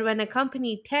 Yes. But when a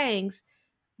company tanks,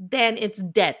 then it's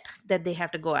debt that they have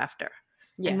to go after.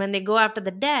 Yes. And when they go after the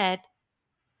debt,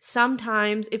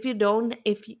 sometimes if the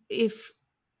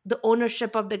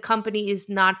ownership of the company is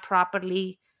not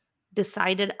properly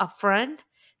decided upfront,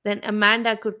 then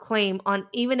Amanda could claim on,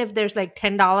 even if there's like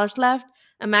 $10 left,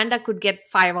 Amanda could get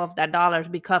 $5 of that dollars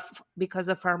because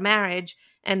of her marriage,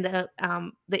 and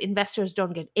the investors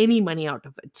don't get any money out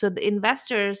of it. So the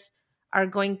investors are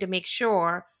going to make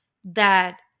sure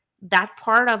that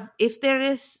part of, if there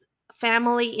is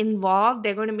family involved,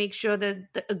 they're going to make sure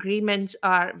that the agreements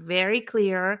are very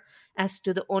clear as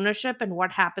to the ownership and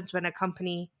what happens when a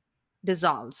company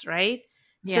dissolves, right?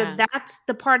 Yeah. So that's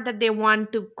the part that they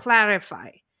want to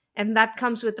clarify. And that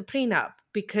comes with the prenup,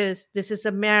 because this is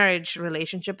a marriage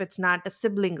relationship. It's not a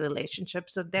sibling relationship.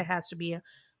 So there has to be a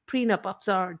prenup of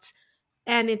sorts.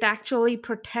 And it actually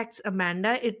protects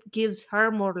Amanda. It gives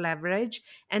her more leverage.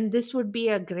 And this would be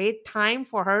a great time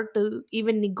for her to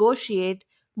even negotiate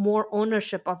more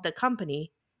ownership of the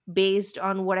company based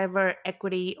on whatever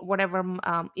equity, whatever,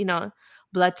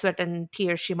 blood, sweat, and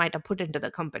tears she might have put into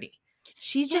the company.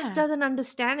 She just doesn't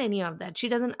understand any of that. She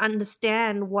doesn't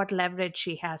understand what leverage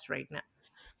she has right now.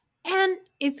 And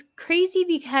it's crazy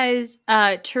because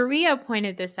Taria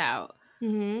pointed this out.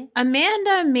 Mm-hmm.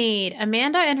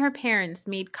 Amanda and her parents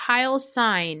made Kyle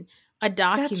sign a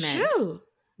document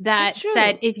that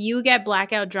said, if you get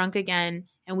blackout drunk again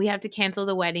and we have to cancel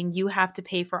the wedding, you have to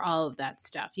pay for all of that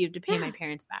stuff. You have to pay my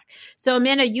parents back. So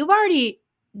Amanda, you've already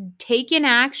taken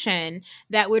action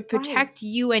that would protect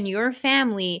you and your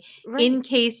family in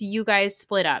case you guys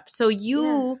split up. So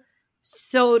you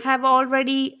have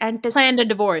already planned a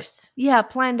divorce. Yeah,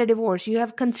 planned a divorce. You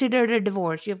have considered a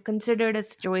divorce. You have considered a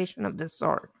situation of this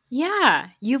sort. Yeah,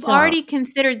 you've already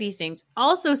considered these things.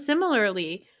 Also,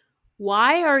 similarly,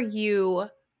 why are you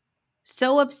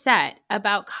so upset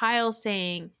about Kyle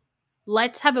saying,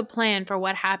 let's have a plan for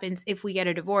what happens if we get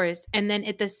a divorce, and then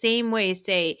at the same way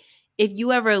say, if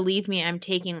you ever leave me, I'm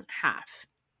taking half.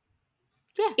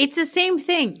 Yeah. It's the same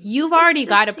thing. You've already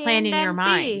got a plan in your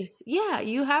mind. Yeah,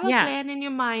 you have a plan in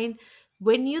your mind.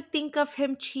 When you think of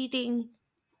him cheating,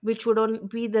 which would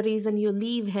be the reason you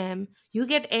leave him, you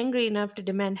get angry enough to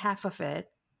demand half of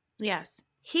it. Yes.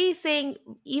 He's saying,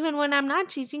 even when I'm not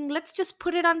cheating, let's just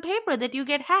put it on paper that you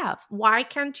get half. Why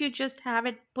can't you just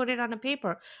put it on a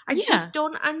paper? I just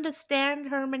don't understand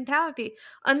her mentality.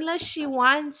 Unless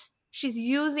she's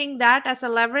using that as a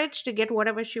leverage to get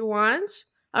whatever she wants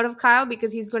out of Kyle,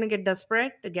 because he's going to get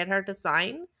desperate to get her to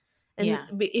sign. And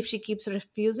if she keeps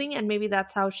refusing, and maybe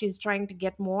that's how she's trying to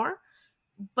get more.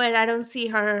 But I don't see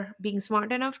her being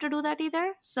smart enough to do that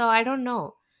either. So I don't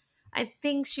know. I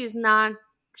think she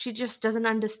just doesn't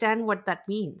understand what that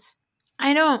means.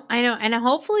 I know. And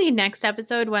hopefully next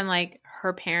episode, when like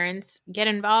her parents get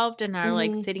involved and are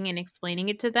like sitting and explaining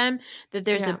it to them, that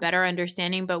there's a better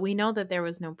understanding. But we know that there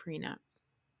was no prenup.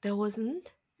 There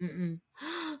wasn't? Mm-mm.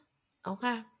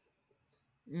 Okay.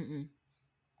 Mm-mm.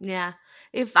 Yeah.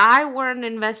 If I were an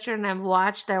investor and I've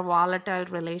watched their volatile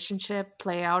relationship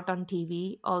play out on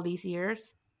TV all these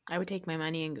years, I would take my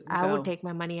money and go. I would take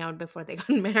my money out before they got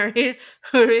married.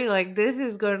 Like, this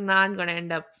is not going to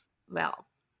end up well.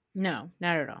 No,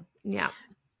 not at all. Yeah.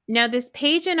 Now, this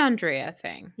Paige and Andrea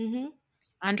thing. Mm-hmm.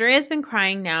 Andrea's been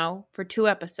crying now for 3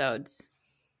 episodes,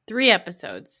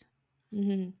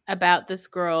 about this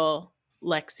girl,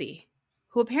 Lexi,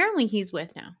 who apparently he's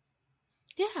with now.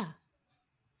 Yeah.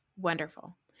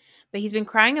 Wonderful. But he's been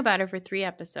crying about her for 3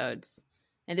 episodes.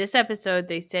 And this episode,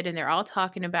 they sit and they're all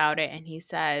talking about it. And he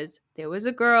says, there was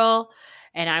a girl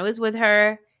and I was with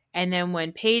her. And then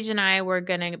when Paige and I were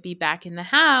going to be back in the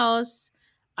house,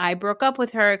 I broke up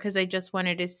with her because I just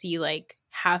wanted to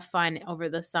have fun over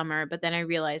the summer. But then I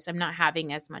realized I'm not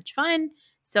having as much fun.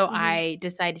 So I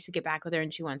decided to get back with her,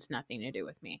 and she wants nothing to do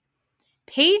with me.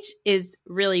 Paige is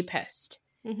really pissed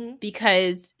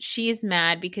because she's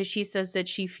mad because she says that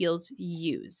she feels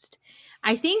used.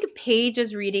 I think Paige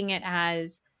is reading it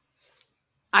as,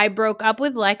 I broke up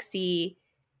with Lexi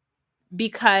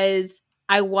because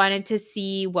I wanted to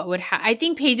see what would happen. I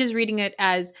think Paige is reading it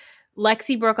as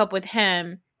Lexi broke up with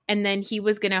him and then he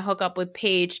was going to hook up with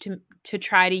Paige to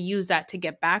try to use that to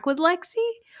get back with Lexi.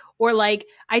 Or like,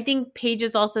 I think Paige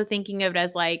is also thinking of it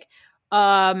as like,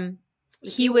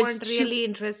 He weren't really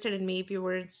interested in me. If you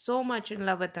were so much in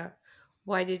love with her,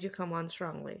 why did you come on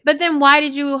strongly? But then why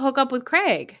did you hook up with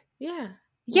Craig? Yeah.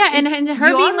 Yeah, and her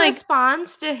your being like,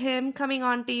 response to him coming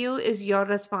on to you is your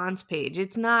response, Paige.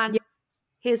 It's not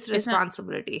his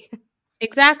responsibility.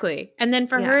 Exactly. And then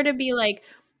for her to be like,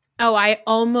 oh, I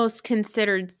almost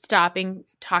considered stopping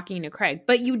talking to Craig,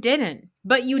 but you didn't.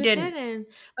 But you didn't.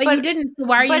 But you didn't. So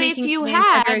why are you making? But if you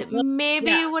had,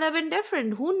 maybe it would have been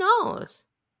different. Who knows?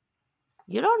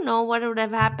 You don't know what would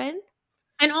have happened.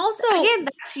 And also, again,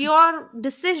 that's your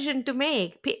decision to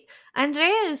make.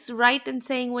 Andrea is right in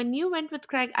saying when you went with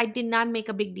Craig, I did not make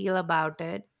a big deal about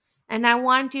it. And I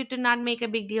want you to not make a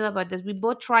big deal about this. We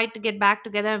both tried to get back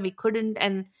together and we couldn't.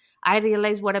 And I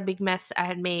realized what a big mess I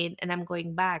had made. And I'm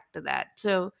going back to that.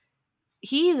 So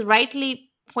he is rightly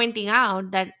pointing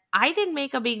out that I didn't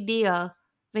make a big deal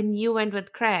when you went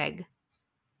with Craig.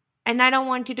 And I don't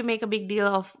want you to make a big deal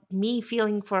of me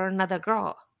feeling for another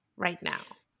girl right now.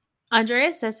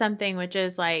 Andrea says something which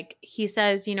is like, he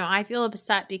says, I feel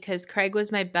upset because Craig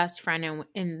was my best friend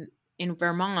in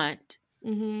Vermont.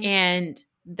 Mm-hmm. And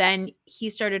then he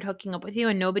started hooking up with you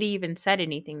and nobody even said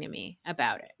anything to me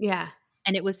about it. Yeah.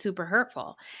 And it was super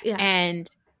hurtful. Yeah. And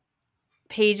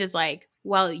Paige is like,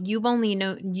 well, you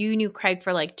knew Craig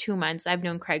for like 2 months. I've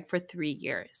known Craig for 3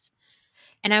 years.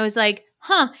 And I was like,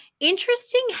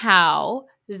 interesting how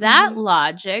that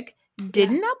logic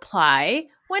didn't apply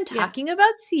when talking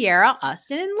about Sierra,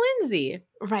 Austin, and Lindsay.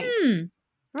 Right.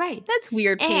 Right. That's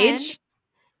weird, Paige.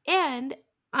 And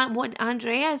what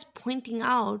Andrea is pointing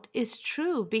out is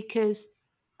true because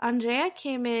Andrea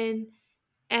came in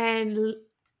and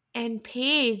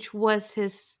Paige was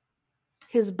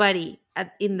his buddy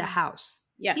in the house.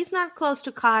 Yes. He's not close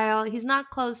to Kyle. He's not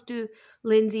close to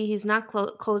Lindsay. He's not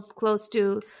close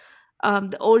to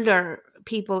the older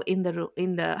people in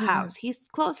the house. He's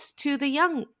close to the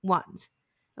young ones.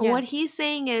 And what he's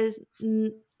saying is,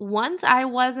 once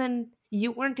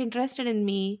you weren't interested in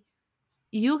me,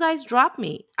 you guys dropped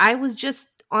me. I was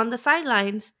just on the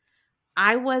sidelines.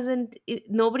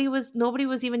 Nobody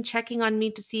was even checking on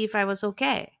me to see if I was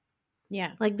okay.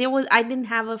 Yeah. Like I didn't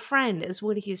have a friend is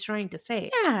what he's trying to say.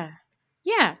 Yeah.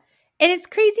 Yeah. And it's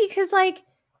crazy because like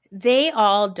they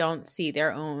all don't see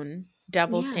their own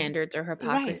double standards or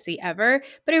hypocrisy ever.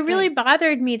 But it really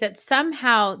bothered me that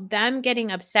somehow them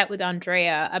getting upset with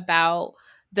Andrea about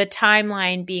the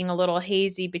timeline being a little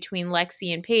hazy between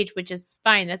Lexi and Paige, which is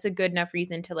fine. That's a good enough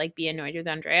reason to like be annoyed with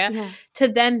Andrea. To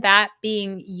then that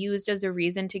being used as a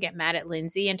reason to get mad at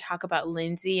Lindsay and talk about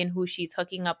Lindsay and who she's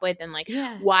hooking up with and like,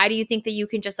 why do you think that you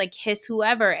can just like kiss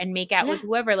whoever and make out with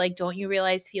whoever? Like, don't you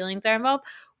realize feelings are involved?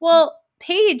 Well,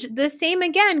 Paige, the same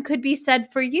again could be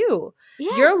said for you.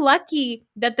 Yeah. You're lucky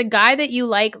that the guy that you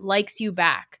likes you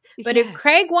back. But if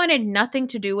Craig wanted nothing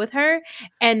to do with her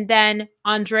and then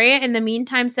Andrea in the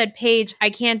meantime said, Paige, I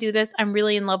can't do this. I'm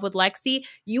really in love with Lexi.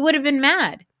 You would have been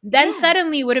mad. Then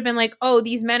suddenly you would have been like, oh,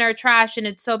 these men are trash and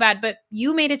it's so bad. But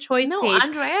you made a choice, Paige.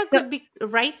 Andrea could be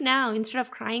right now, instead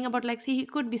of crying about Lexi, he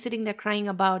could be sitting there crying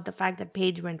about the fact that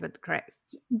Paige went with Craig.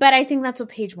 But I think that's what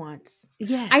Paige wants.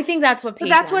 Yes. I think that's what Paige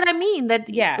wants. What I mean. That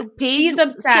Paige, she's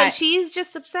upset. So she's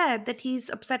just upset that he's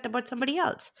upset about somebody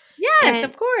else. Yes,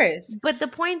 of course. But the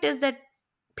point is that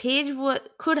Paige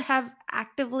could have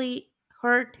actively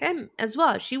hurt him as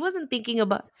well. She wasn't thinking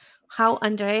about how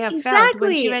Andrea felt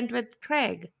when she went with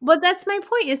Craig. But that's my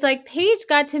point. It's like Paige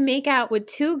got to make out with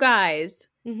 2 guys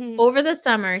over the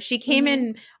summer. She came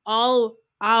in all,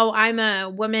 I'm a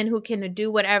woman who can do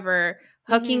whatever,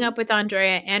 hooking up with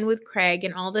Andrea and with Craig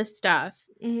and all this stuff.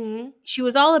 She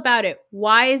was all about it.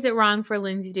 Why is it wrong for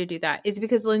Lindsay to do that? Is it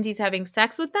because Lindsay's having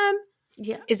sex with them?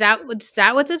 Yeah. Is that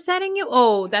what's upsetting you?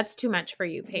 Oh, that's too much for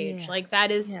you, Paige. Like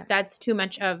that's too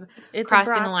much of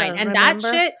crossing the line. And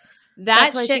remember?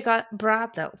 That's why she got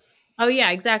brothel. Oh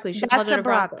yeah, exactly. She called it a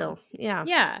brothel. Yeah.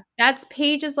 Yeah. That's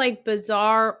Paige's like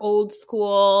bizarre, old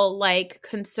school, like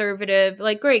conservative,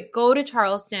 like great, go to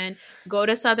Charleston, go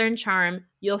to Southern Charm.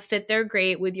 You'll fit there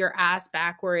great with your ass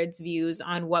backwards views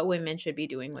on what women should be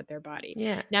doing with their body.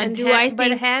 Yeah. Now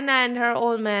but Hannah and her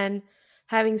old man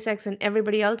having sex in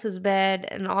everybody else's bed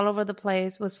and all over the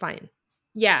place was fine.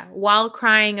 Yeah, while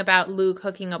crying about Luke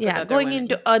hooking up with other going women.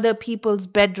 into other people's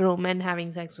bedroom and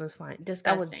having sex was fine.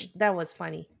 Disgusting. That was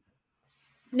funny.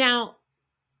 Now,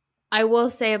 I will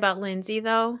say about Lindsay,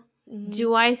 though,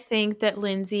 do I think that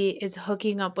Lindsay is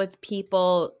hooking up with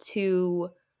people to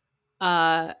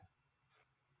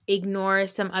ignore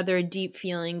some other deep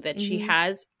feeling that she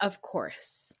has? Of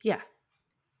course. Yeah.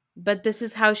 But this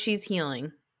is how she's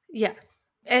healing. Yeah.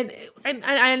 And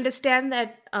I understand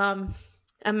that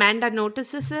Amanda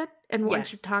notices it and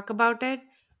wants to talk about it,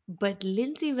 but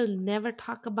Lindsay will never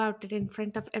talk about it in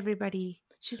front of everybody.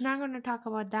 She's not going to talk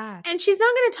about that. And she's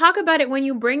not going to talk about it when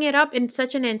you bring it up in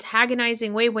such an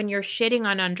antagonizing way when you're shitting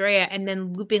on Andrea and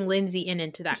then looping Lindsay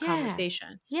into that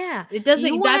conversation. Yeah. It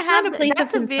doesn't, that's not a place of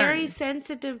concern. That's a very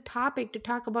sensitive topic to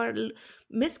talk about.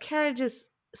 Miscarriage is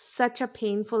such a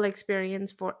painful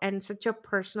experience and such a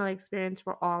personal experience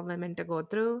for all women to go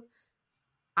through.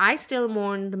 I still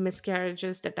mourn the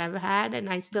miscarriages that I've had, and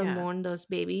I still mourn those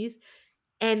babies.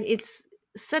 And it's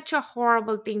such a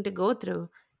horrible thing to go through.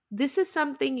 This is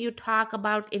something you talk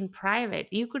about in private.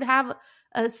 You could have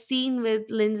a scene with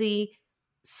Lindsay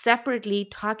separately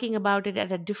talking about it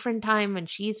at a different time when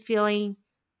she's feeling,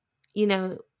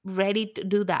 ready to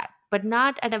do that. But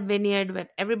not at a vineyard when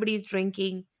everybody's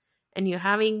drinking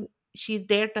and she's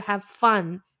there to have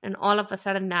fun. And all of a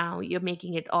sudden now you're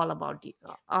making it all about you,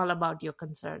 all about your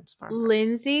concerns for her.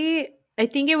 Lindsay, I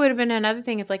think it would have been another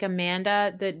thing if like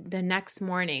Amanda the next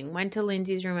morning went to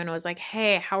Lindsay's room and was like,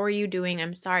 hey, how are you doing?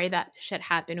 I'm sorry that shit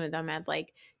happened with Ahmed.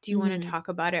 Like, do you want to talk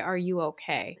about it? Are you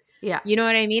okay? Yeah. You know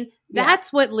what I mean?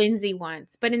 That's what Lindsay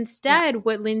wants. But instead,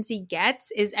 what Lindsay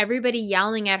gets is everybody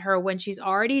yelling at her when she's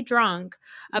already drunk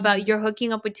about you're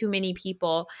hooking up with too many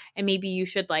people and maybe you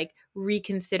should like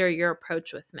reconsider your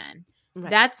approach with men. Right.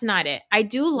 That's not it. I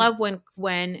do love when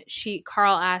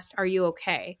Carl asked, are you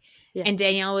okay? Yeah. And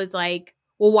Danielle was like,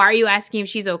 well, why are you asking if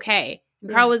she's okay? And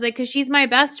Carl was like, because she's my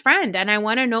best friend and I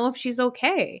want to know if she's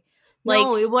okay.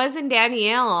 No, it wasn't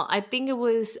Danielle. I think it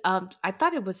was, I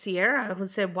thought it was Sierra who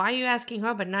said, why are you asking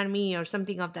her but not me or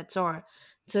something of that sort?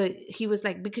 So he was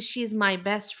like, because she's my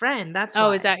best friend. That's why.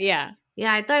 Oh, is that, yeah.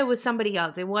 Yeah, I thought it was somebody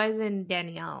else. It wasn't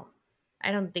Danielle.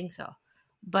 I don't think so.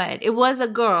 But it was a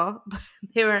girl.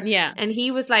 They were, and he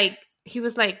was like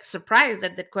surprised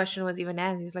that that question was even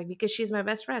asked. He was like, because she's my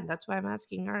best friend. That's why I'm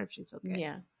asking her if she's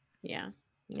okay. Yeah.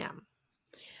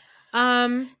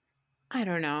 I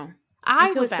don't know.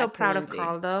 I was so proud of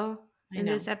Carl though in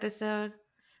this episode.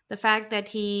 The fact that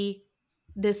he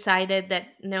decided that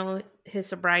his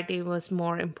sobriety was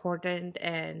more important,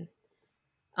 and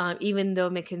even though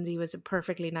Mackenzie was a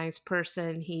perfectly nice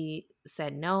person, he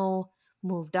said no,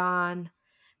 moved on.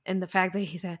 And the fact that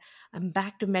he said, I'm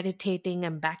back to meditating,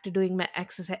 I'm back to doing my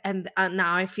exercise, and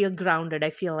now I feel grounded. I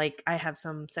feel like I have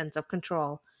some sense of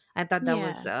control. I thought that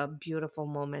was a beautiful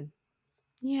moment.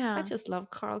 Yeah. I just love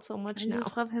Carl so much I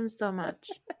just love him so much.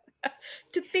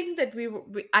 To think that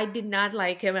I did not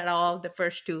like him at all the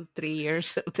first 2-3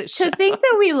 years of the show. To think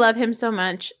that we love him so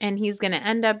much and he's going to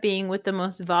end up being with the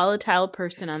most volatile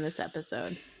person on this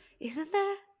episode. Isn't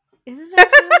that true?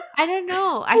 I don't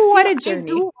know. What a journey. I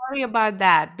do worry about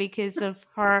that because of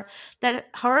her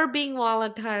being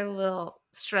volatile will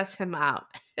stress him out.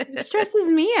 It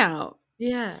stresses me out.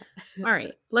 Yeah. All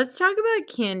right. Let's talk about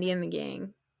Kandi and the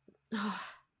gang.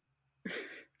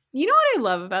 You know what I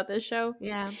love about this show?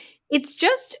 Yeah. It's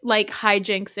just like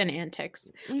hijinks and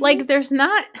antics. Like there's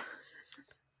not...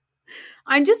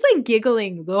 I'm just like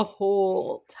giggling the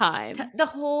whole time. The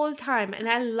whole time. And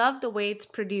I love the way it's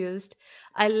produced.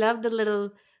 I love the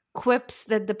little quips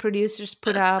that the producers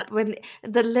put up, when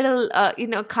the little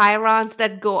chirons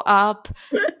that go up.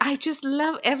 I just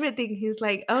love everything. He's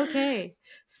like, okay,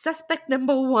 suspect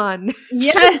number 1.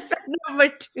 Yes. Suspect number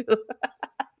 2.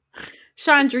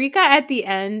 Chandrika at the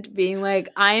end being like,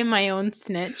 I am my own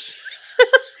snitch.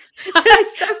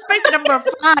 Suspect number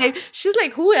 5. She's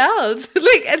like, who else?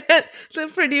 Like, and then the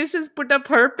producers put up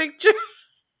her picture.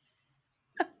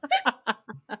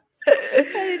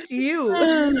 It's you.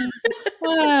 I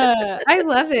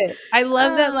love it. I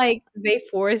love that like they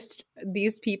forced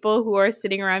these people who are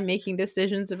sitting around making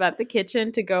decisions about the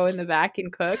kitchen to go in the back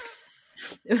and cook.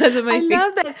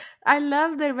 I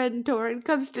love that when Torin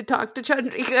comes to talk to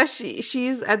Chandrika,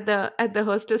 she's at the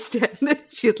hostess stand.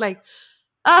 She's like,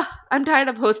 I'm tired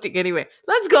of hosting anyway.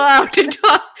 Let's go out and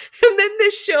talk. And then they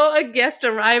show a guest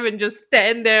arrive and just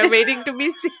stand there waiting to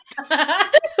be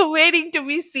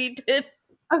seated.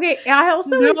 Okay, I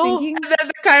also was thinking... And then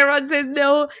the Chiron says,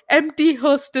 no, empty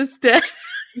hostess stand.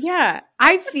 Yeah,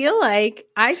 I feel like,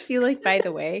 by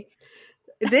the way,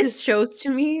 this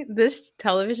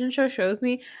television show shows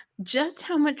me just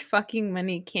how much fucking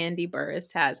money Kandi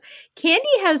Burruss has. Kandi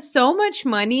has so much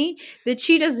money that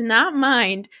she does not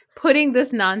mind putting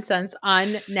this nonsense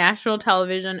on national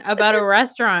television about a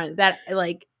restaurant that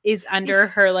like is under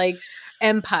her like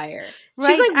empire.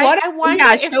 She's Right. like, what? I wonder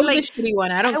Yeah, if show like the shitty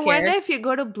one. I don't wonder care. if you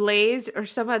go to Blaze or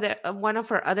some other one of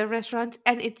her other restaurants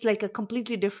and it's like a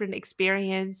completely different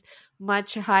experience,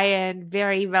 much high end,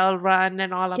 very well run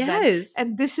and all of that. Yes.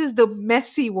 And this is the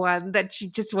messy one that she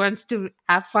just wants to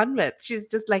have fun with. She's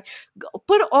just like,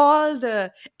 put all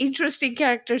the interesting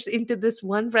characters into this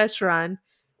one restaurant,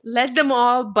 let them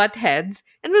all butt heads,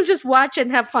 and we'll just watch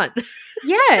and have fun.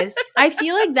 Yes. I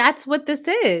feel like that's what this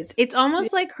is. It's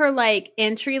almost like her like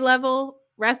entry level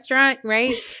restaurant,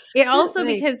 right? It also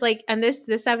Right. because like and this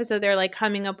episode they're like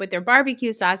coming up with their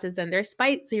barbecue sauces and their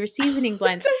their seasoning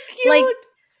blends. So cute.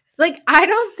 Like I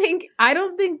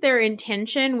don't think their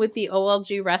intention with the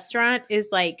OLG restaurant is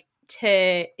like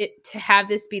to have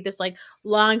this be this like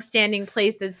long-standing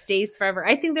place that stays forever.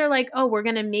 I think they're like, oh, we're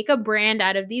gonna make a brand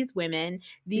out of these women,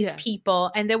 these Yeah.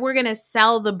 people, and then we're gonna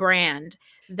sell the brand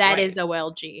that is Right.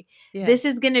 OLG. Yeah. This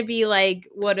is gonna be like,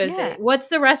 what is Yeah. it? What's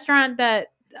the restaurant that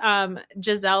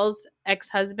Giselle's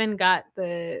ex-husband got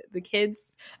the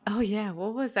kids? Oh yeah,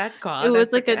 what was that called? It was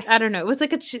I like forgot. I don't know. It was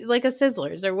like like a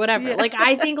Sizzlers or whatever. Yeah. Like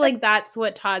I think like that's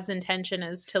what Todd's intention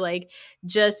is, to like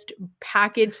just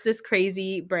package this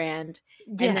crazy brand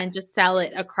Yeah. and then just sell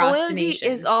it across the OLG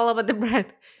nation. is all about the brand.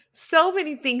 So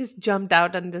many things jumped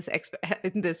out on this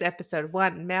in this episode.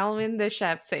 One, Melvin the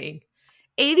chef saying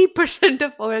 80%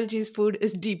 of OLG's food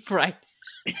is deep fried.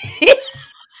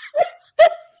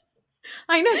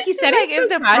 I know he said Like it so if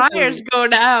the casually. fryers go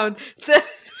down,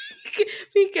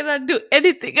 we cannot do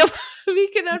anything about. We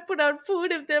cannot put out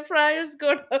food if the fryers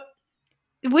go down.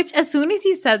 Which as soon as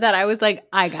he said that, I was like,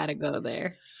 I gotta go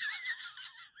there.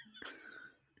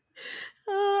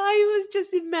 I was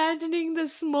just imagining the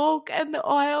smoke and the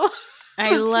oil.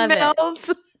 I the love it. smells.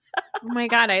 Oh my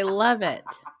god, I love it.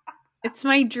 It's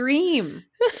my dream.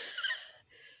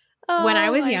 When I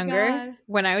Oh was my younger, God.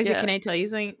 Yeah. can I tell you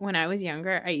something? When I was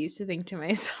younger, I used to think to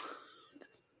myself,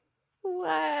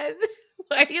 What?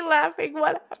 Why are you laughing?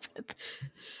 What happened?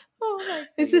 Oh my!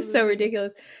 this is so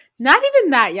ridiculous. Not even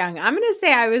that young. I'm gonna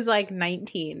say I was like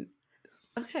 19.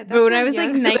 Okay, But when I was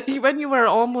like 19, when you were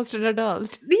almost an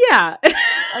adult, yeah,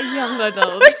 a young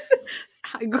adult.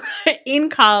 in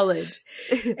college.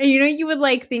 And you would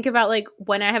like think about like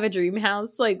when I have a dream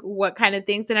house, like what kind of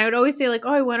things. And I would always say like,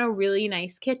 oh, I want a really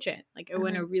nice kitchen. Like I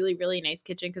want a really, really nice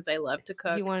kitchen because I love to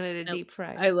cook. You wanted a deep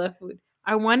fry. I love food.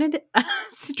 I wanted a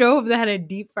stove that had a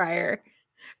deep fryer.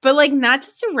 But like not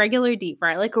just a regular deep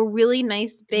fryer, like a really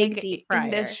nice big Like deep fryer.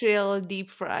 industrial deep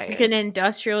fryer. Like an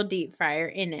industrial deep fryer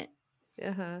in it.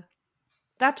 Uh-huh.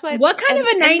 That's why. What kind of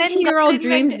a 19-year-old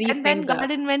dreams these and then things up? God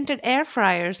invented air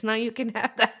fryers. Now you can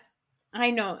have that.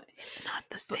 I know. It's not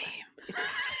the same. It's not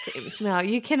the same. No,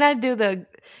 you cannot do the.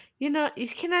 You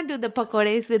cannot do the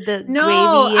pakoras with the No,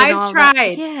 gravy. And I've all tried.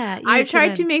 That. Yeah, I've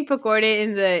tried to make pakora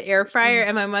in the air fryer,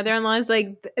 and my mother-in-law is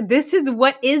like,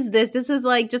 what is this? This is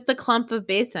like just a clump of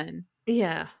besan.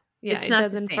 Yeah. Yeah, it's it not the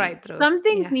doesn't same. fry through. Some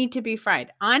things need to be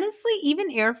fried. Honestly,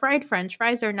 even air fried French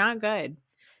fries are not good.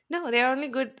 No, they're only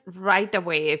good right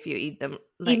away if you eat them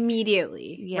like,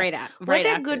 immediately. Yeah. Right at. What Right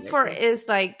they're after good they're for cooked. is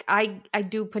like I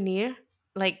do paneer.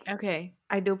 Like Okay.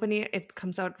 I do paneer. It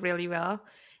comes out really well.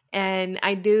 And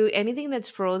I do anything that's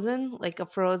frozen, like a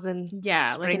frozen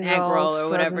Yeah, like an spring egg roll rolls, or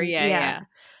whatever. frozen- Yeah.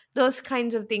 Those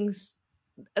kinds of things.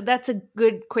 That's a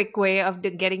good, quick way of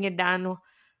getting it done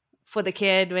for the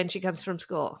kid when she comes from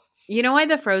school. You know why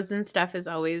the frozen stuff is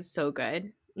always so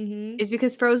good? Mm-hmm. Is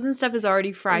because frozen stuff is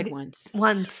already fried once.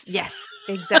 Once, yes,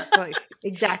 exactly,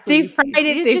 exactly. They fried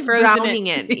it. You're They just frozen browning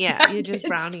it. Yeah, you're just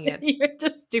browning it. You're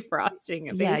just defrosting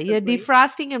it. Yeah, you're basically.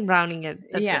 defrosting and browning it.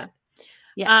 That's Yeah. it.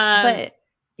 Yeah, but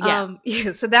yeah.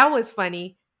 yeah. So that was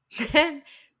funny. Then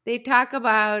they talk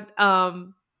about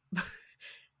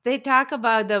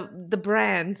the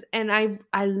brands, and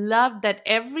I love that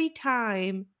every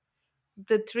time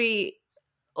the three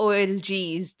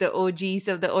OLGs, the OGs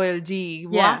of the OLG,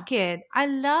 walk in. I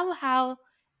love how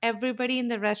everybody in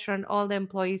the restaurant, all the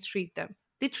employees treat them.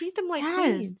 They treat them like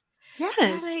queens.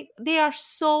 Yes. Like, they are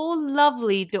so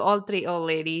lovely to all three old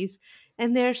ladies,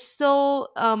 and they're so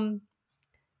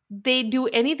they do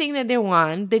anything that they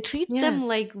want. They treat them Yes.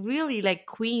 like really like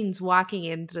queens walking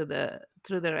in through the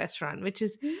restaurant, which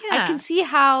is I Yeah. can see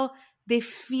how they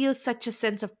feel such a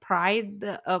sense of pride.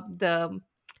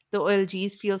 The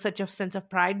OLGs feel such a sense of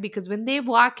pride because when they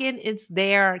walk in, it's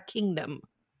their kingdom.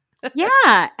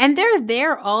 Yeah, and they're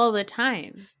there all the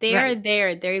time. They are Right.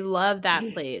 there. They love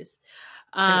that place.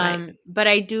 Right. But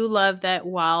I do love that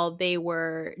while they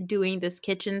were doing this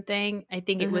kitchen thing, I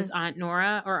think it was Aunt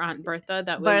Nora or Aunt Bertha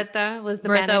Bertha was the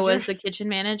Bertha manager. was the kitchen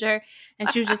manager,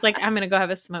 and she was just like, I'm gonna go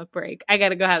have a smoke break. I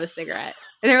gotta go have a cigarette.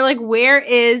 And they're like, where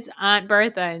is Aunt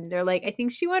Bertha? And they're like, I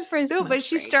think she went for a smoke but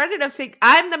she break. started off saying,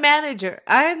 I'm the manager.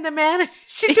 I'm the manager.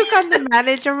 She took on the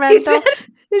manager mantle.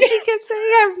 She kept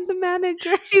saying, I'm the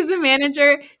manager. She's the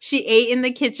manager. She ate in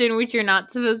the kitchen, which you're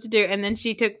not supposed to do. And then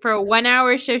she took, for a 1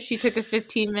 hour shift, she took a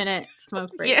 15-minute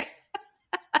smoke break. Yeah.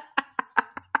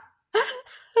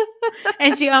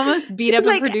 And she almost beat up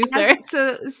a producer.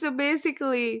 So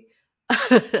basically,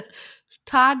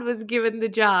 Todd was given the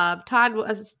job. Todd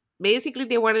was basically,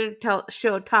 they wanted to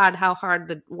show Todd how hard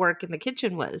the work in the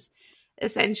kitchen was,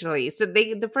 essentially. So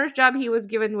the first job he was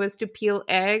given was to peel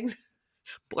eggs,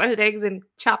 boiled eggs, and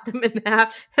chop them in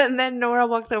half. And then Nora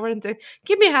walks over and says,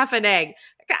 "Give me half an egg.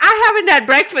 I haven't had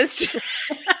breakfast."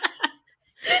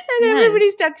 And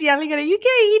everybody starts yelling at her, "You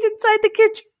can't eat inside the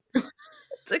kitchen."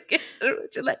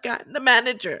 It's like, the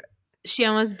manager. She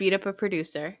almost beat up a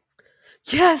producer.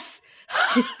 Yes.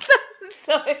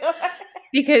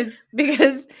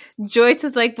 Because Joyce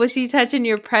was like, was she touching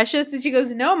your precious? And she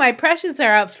goes, no, my precious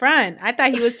are out front. I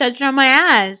thought he was touching on my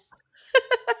ass.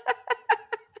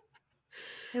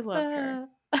 I love her.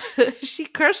 She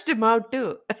cursed him out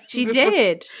too. She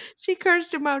did. She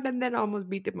cursed him out and then almost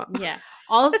beat him up. Yeah.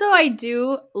 Also, I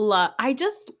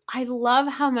love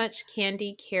how much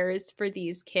Kandi cares for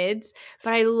these kids,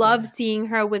 but I love seeing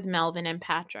her with Melvin and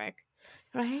Patrick.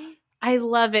 Right? I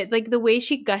love it. Like the way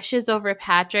she gushes over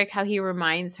Patrick, how he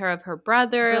reminds her of her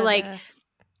brother. Like,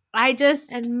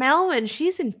 And Melvin,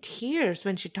 she's in tears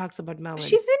when she talks about Melvin.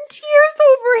 She's in tears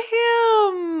over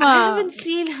him.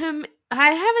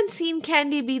 I haven't seen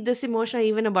Kandi be this emotional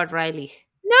even about Riley.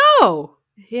 No.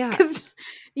 Yeah.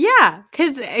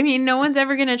 Because, I mean, no one's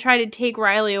ever going to try to take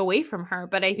Riley away from her.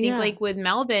 But I think, like, with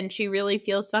Melvin, she really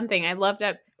feels something. I love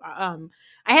that.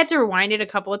 I had to rewind it a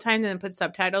couple of times and then put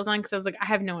subtitles on because I was like, I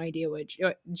have no idea what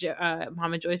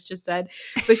Mama Joyce just said.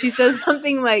 But she says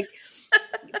something like,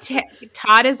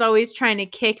 Todd is always trying to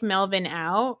kick Melvin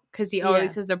out because he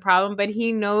always has a problem. But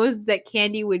he knows that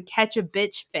Kandi would catch a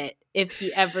bitch fit if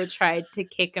he ever tried to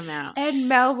kick him out. And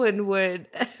Melvin would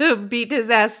beat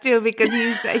his ass too because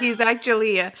he's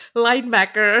actually a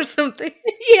linebacker or something.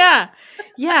 Yeah.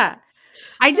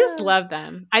 I just love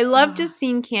them. I love just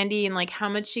seeing Kandi and like how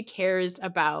much she cares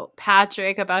about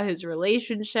Patrick, about his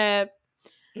relationship.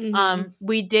 Mm-hmm.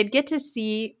 We did get to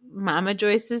see Mama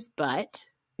Joyce's butt.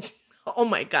 Oh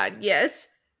my God, yes.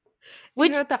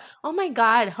 Oh my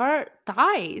God, her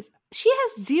thighs. She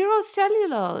has zero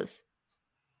cellulose.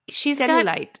 She's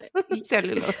cellulite.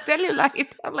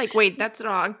 Cellulite. I'm like, wait, that's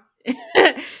wrong.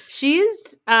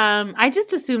 She's I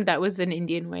just assumed that was an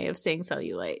Indian way of saying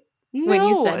cellulite. No, when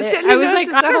you said it, I was like,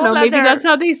 I don't know, maybe that's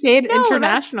how they say it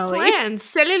internationally. That's plants.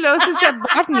 Cellulose is a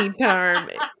botany term.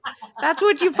 That's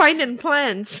what you find in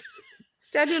plants.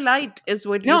 Cellulite is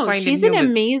what you find in humans. She's in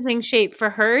amazing shape for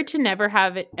her to never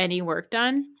have any work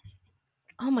done.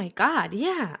 Oh my God,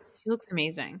 yeah. She looks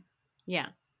amazing. Yeah.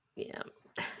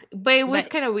 But it was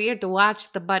kind of weird to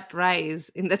watch the butt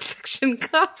rise in that section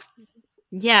cups.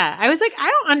 Yeah. I was like, I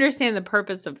don't understand the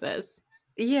purpose of this.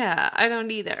 Yeah, I don't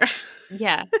either.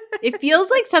 Yeah. It feels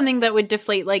like something that would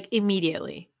deflate like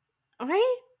immediately.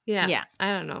 Right? Yeah. I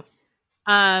don't know.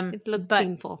 It looked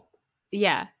painful.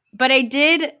 Yeah. But I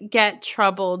did get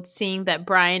troubled seeing that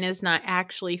Brian is not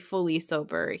actually fully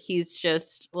sober. He's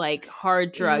just like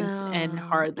hard drugs and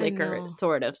hard liquor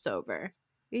sort of sober.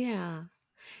 Yeah.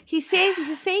 He's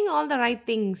saying all the right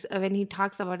things when he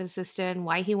talks about his sister and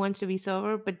why he wants to be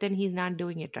sober, but then he's not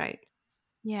doing it right.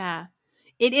 Yeah.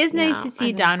 It is nice to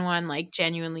see Don Juan like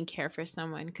genuinely care for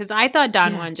someone because I thought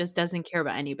Don Juan just doesn't care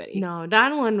about anybody. No,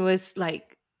 Don Juan was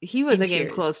like, he was again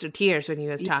close to tears when he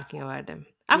was talking about him.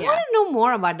 I want to know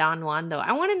more about Don Juan though.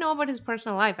 I want to know about his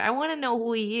personal life. I want to know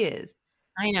who he is.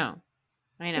 I know.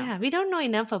 Yeah, we don't know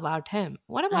enough about him.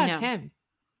 What about him?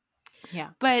 Yeah.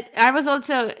 But it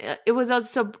was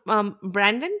also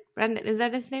Brandon. Brandon, is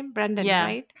that his name? Brandon,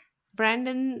 right?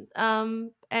 Brandon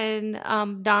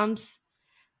and Dom's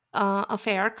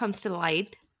affair comes to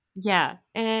light. Yeah.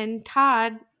 And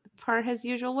Todd, per his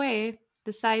usual way,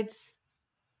 decides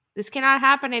this cannot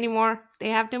happen anymore.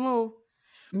 They have to move.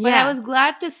 But I was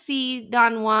glad to see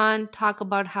Don Juan talk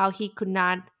about how he could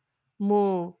not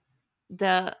move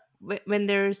when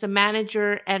there's a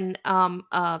manager and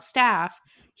staff.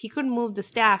 He couldn't move the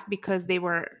staff because they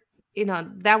were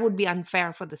that would be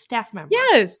unfair for the staff member.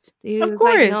 Yes, He of was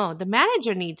course. like, no, the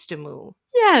manager needs to move.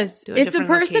 Yes, to a if the different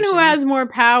person who location. has more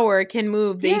power can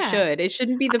move, they Yeah. should. It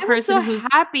shouldn't be the I was person so who's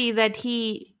happy that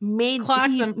he made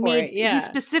clocked them for it. Yeah. he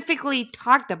specifically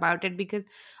talked about it, because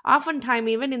oftentimes,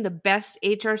 even in the best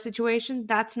HR situations,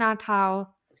 that's not how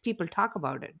people talk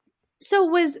about it. So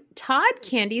was Todd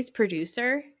Kandi's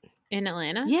producer in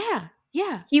Atlanta? Yeah.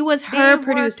 He was her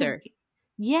producer.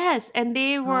 Yes, and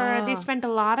they Oh. spent a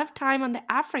lot of time on the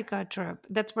Africa trip.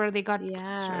 That's where they got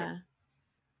Yeah. pictured.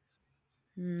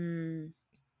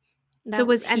 So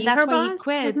was he that's her why boss, he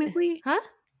quit. technically? Huh?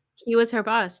 He was her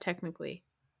boss, technically.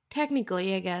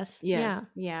 Technically, I guess. Yes.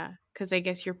 Yeah. Because I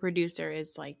guess your producer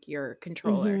is like your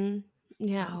controller. Mhm.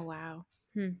 Yeah. Oh, wow.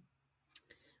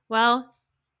 Well,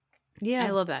 Yeah.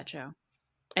 I love that show.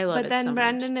 I love it But then so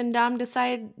Brandon and Dom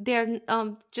decide they're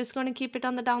just going to keep it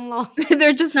on the down low. much.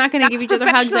 They're just not going to give each other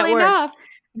hugs at work. Enough.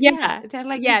 Yeah. They're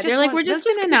like, we're just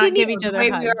going to not give each other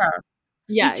hugs.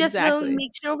 Yeah, we just exactly. will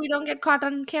make sure we don't get caught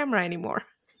on camera anymore.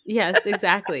 Yes,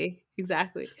 exactly.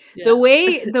 Exactly. Yeah.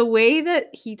 The way that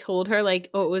he told her, like,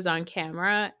 oh, it was on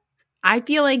camera, I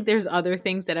feel like there's other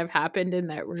things that have happened in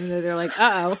that room that they're like,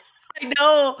 uh-oh. I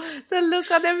know. The look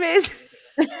on their face.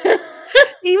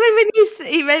 Even when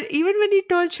he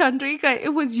told Chandrika,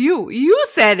 it was you. You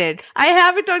said it. I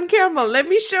have it on camera. Let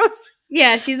me show you.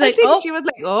 Yeah, she's I like, think oh. she was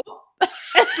like, oh.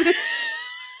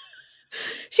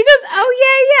 She goes,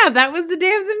 oh, yeah, that was the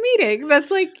day of the meeting.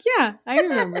 That's like, yeah, I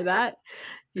remember that.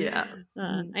 Yeah.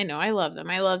 I know. I love them.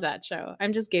 I love that show.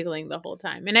 I'm just giggling the whole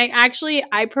time. And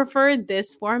I prefer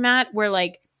this format where,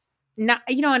 like, not,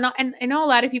 and I know a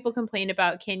lot of people complained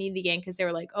about Kandi and the Gang because they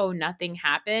were like, oh, nothing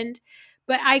happened.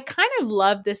 But I kind of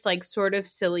love this, like, sort of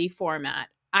silly format.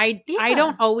 I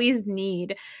don't always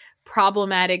need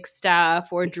problematic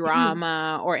stuff or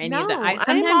drama or any of that.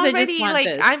 Sometimes I just want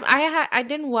this. I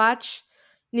didn't watch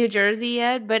New Jersey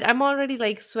yet, but I'm already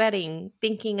like sweating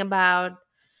thinking about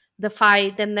the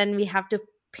fight, and then we have to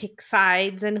pick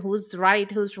sides and who's right,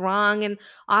 who's wrong, and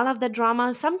all of the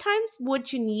drama. Sometimes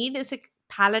what you need is a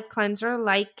palate cleanser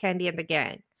like Kandi and the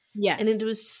Gang. Yes. And it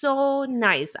was so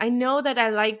nice. I know that I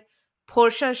like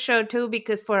Portia's show too,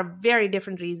 because for very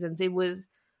different reasons. It was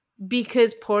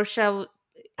because Portia,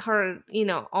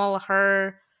 all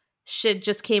her shit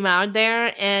just came out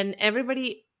there, and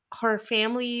her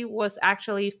family was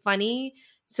actually funny.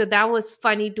 So that was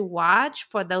funny to watch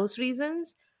for those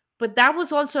reasons. But that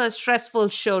was also a stressful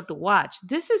show to watch.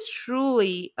 This is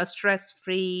truly a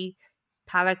stress-free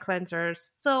palate cleanser.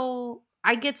 So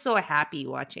I get so happy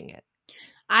watching it.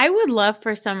 I would love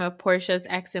for some of Portia's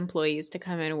ex-employees to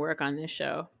come and work on this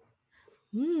show.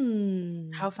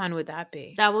 How fun would that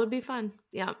be? That would be fun.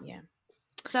 Yeah. Yeah.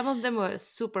 Some of them were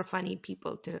super funny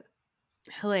people too.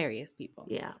 Hilarious people.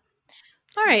 Yeah.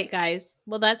 All right, guys.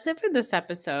 Well, that's it for this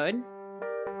episode.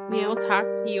 We will talk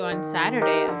to you on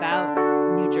Saturday about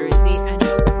New Jersey and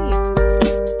OC.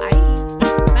 Bye.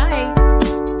 Bye.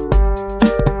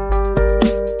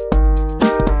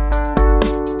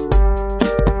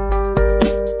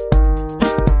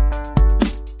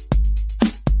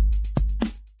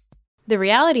 The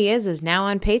Reality is now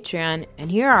on Patreon, and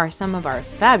here are some of our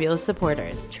fabulous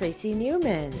supporters. Tracy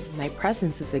Newman, my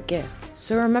presence is a gift,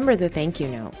 so remember the thank you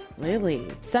note. Lily,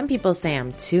 some people say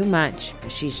I'm too much,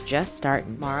 but she's just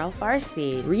starting. Marl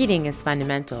Farsi, reading is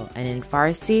fundamental, and in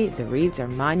Farsi, the reads are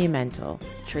monumental.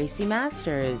 Tracy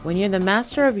Masters, when you're the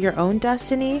master of your own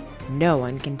destiny, no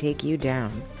one can take you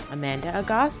down. Amanda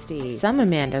Agosti, some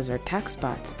Amandas are text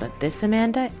bots, but this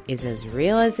Amanda is as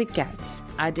real as it gets.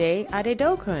 Ade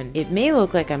Adedokun, it may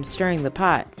look like I'm stirring the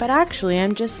pot, but actually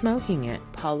I'm just smoking it.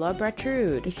 Paula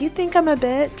Bertrude, if you think I'm a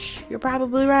bitch, you're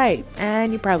probably right,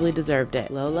 and you probably deserved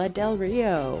it. Lola Del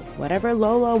Rio, whatever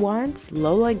Lola wants,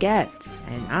 Lola gets,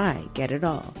 and I get it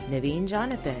all. Naveen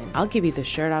Jonathan, I'll give you the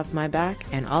shirt off my back,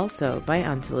 and also by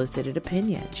unsolicited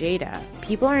opinion. Jada,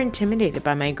 people are intimidated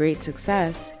by my great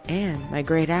success and my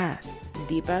great ass.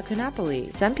 Deepa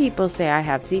Kanapoli, some people say I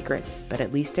have secrets, but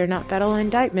at least they're not federal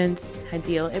indictments.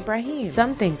 Hadil Ibrahim,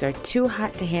 some things are too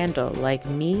hot to handle, like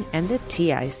me and the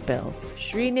tea I spill.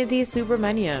 Srinidhi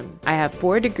Subramaniam, I have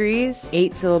 4 degrees,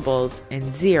 8 syllables,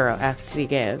 and 0 F's to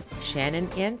give. Shannon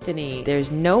Anthony,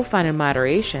 there's no fun in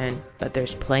moderation, but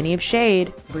there's plenty of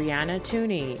shade. Brianna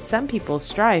Tooney, some people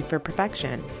strive for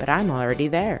perfection, but I'm already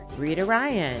there. Rita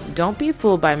Ryan, don't be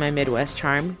fooled by my Midwest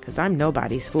charm, because I'm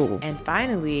nobody's fool. And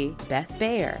finally, Beth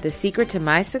Bayer, the secret to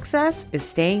my success is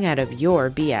staying out of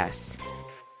your BS.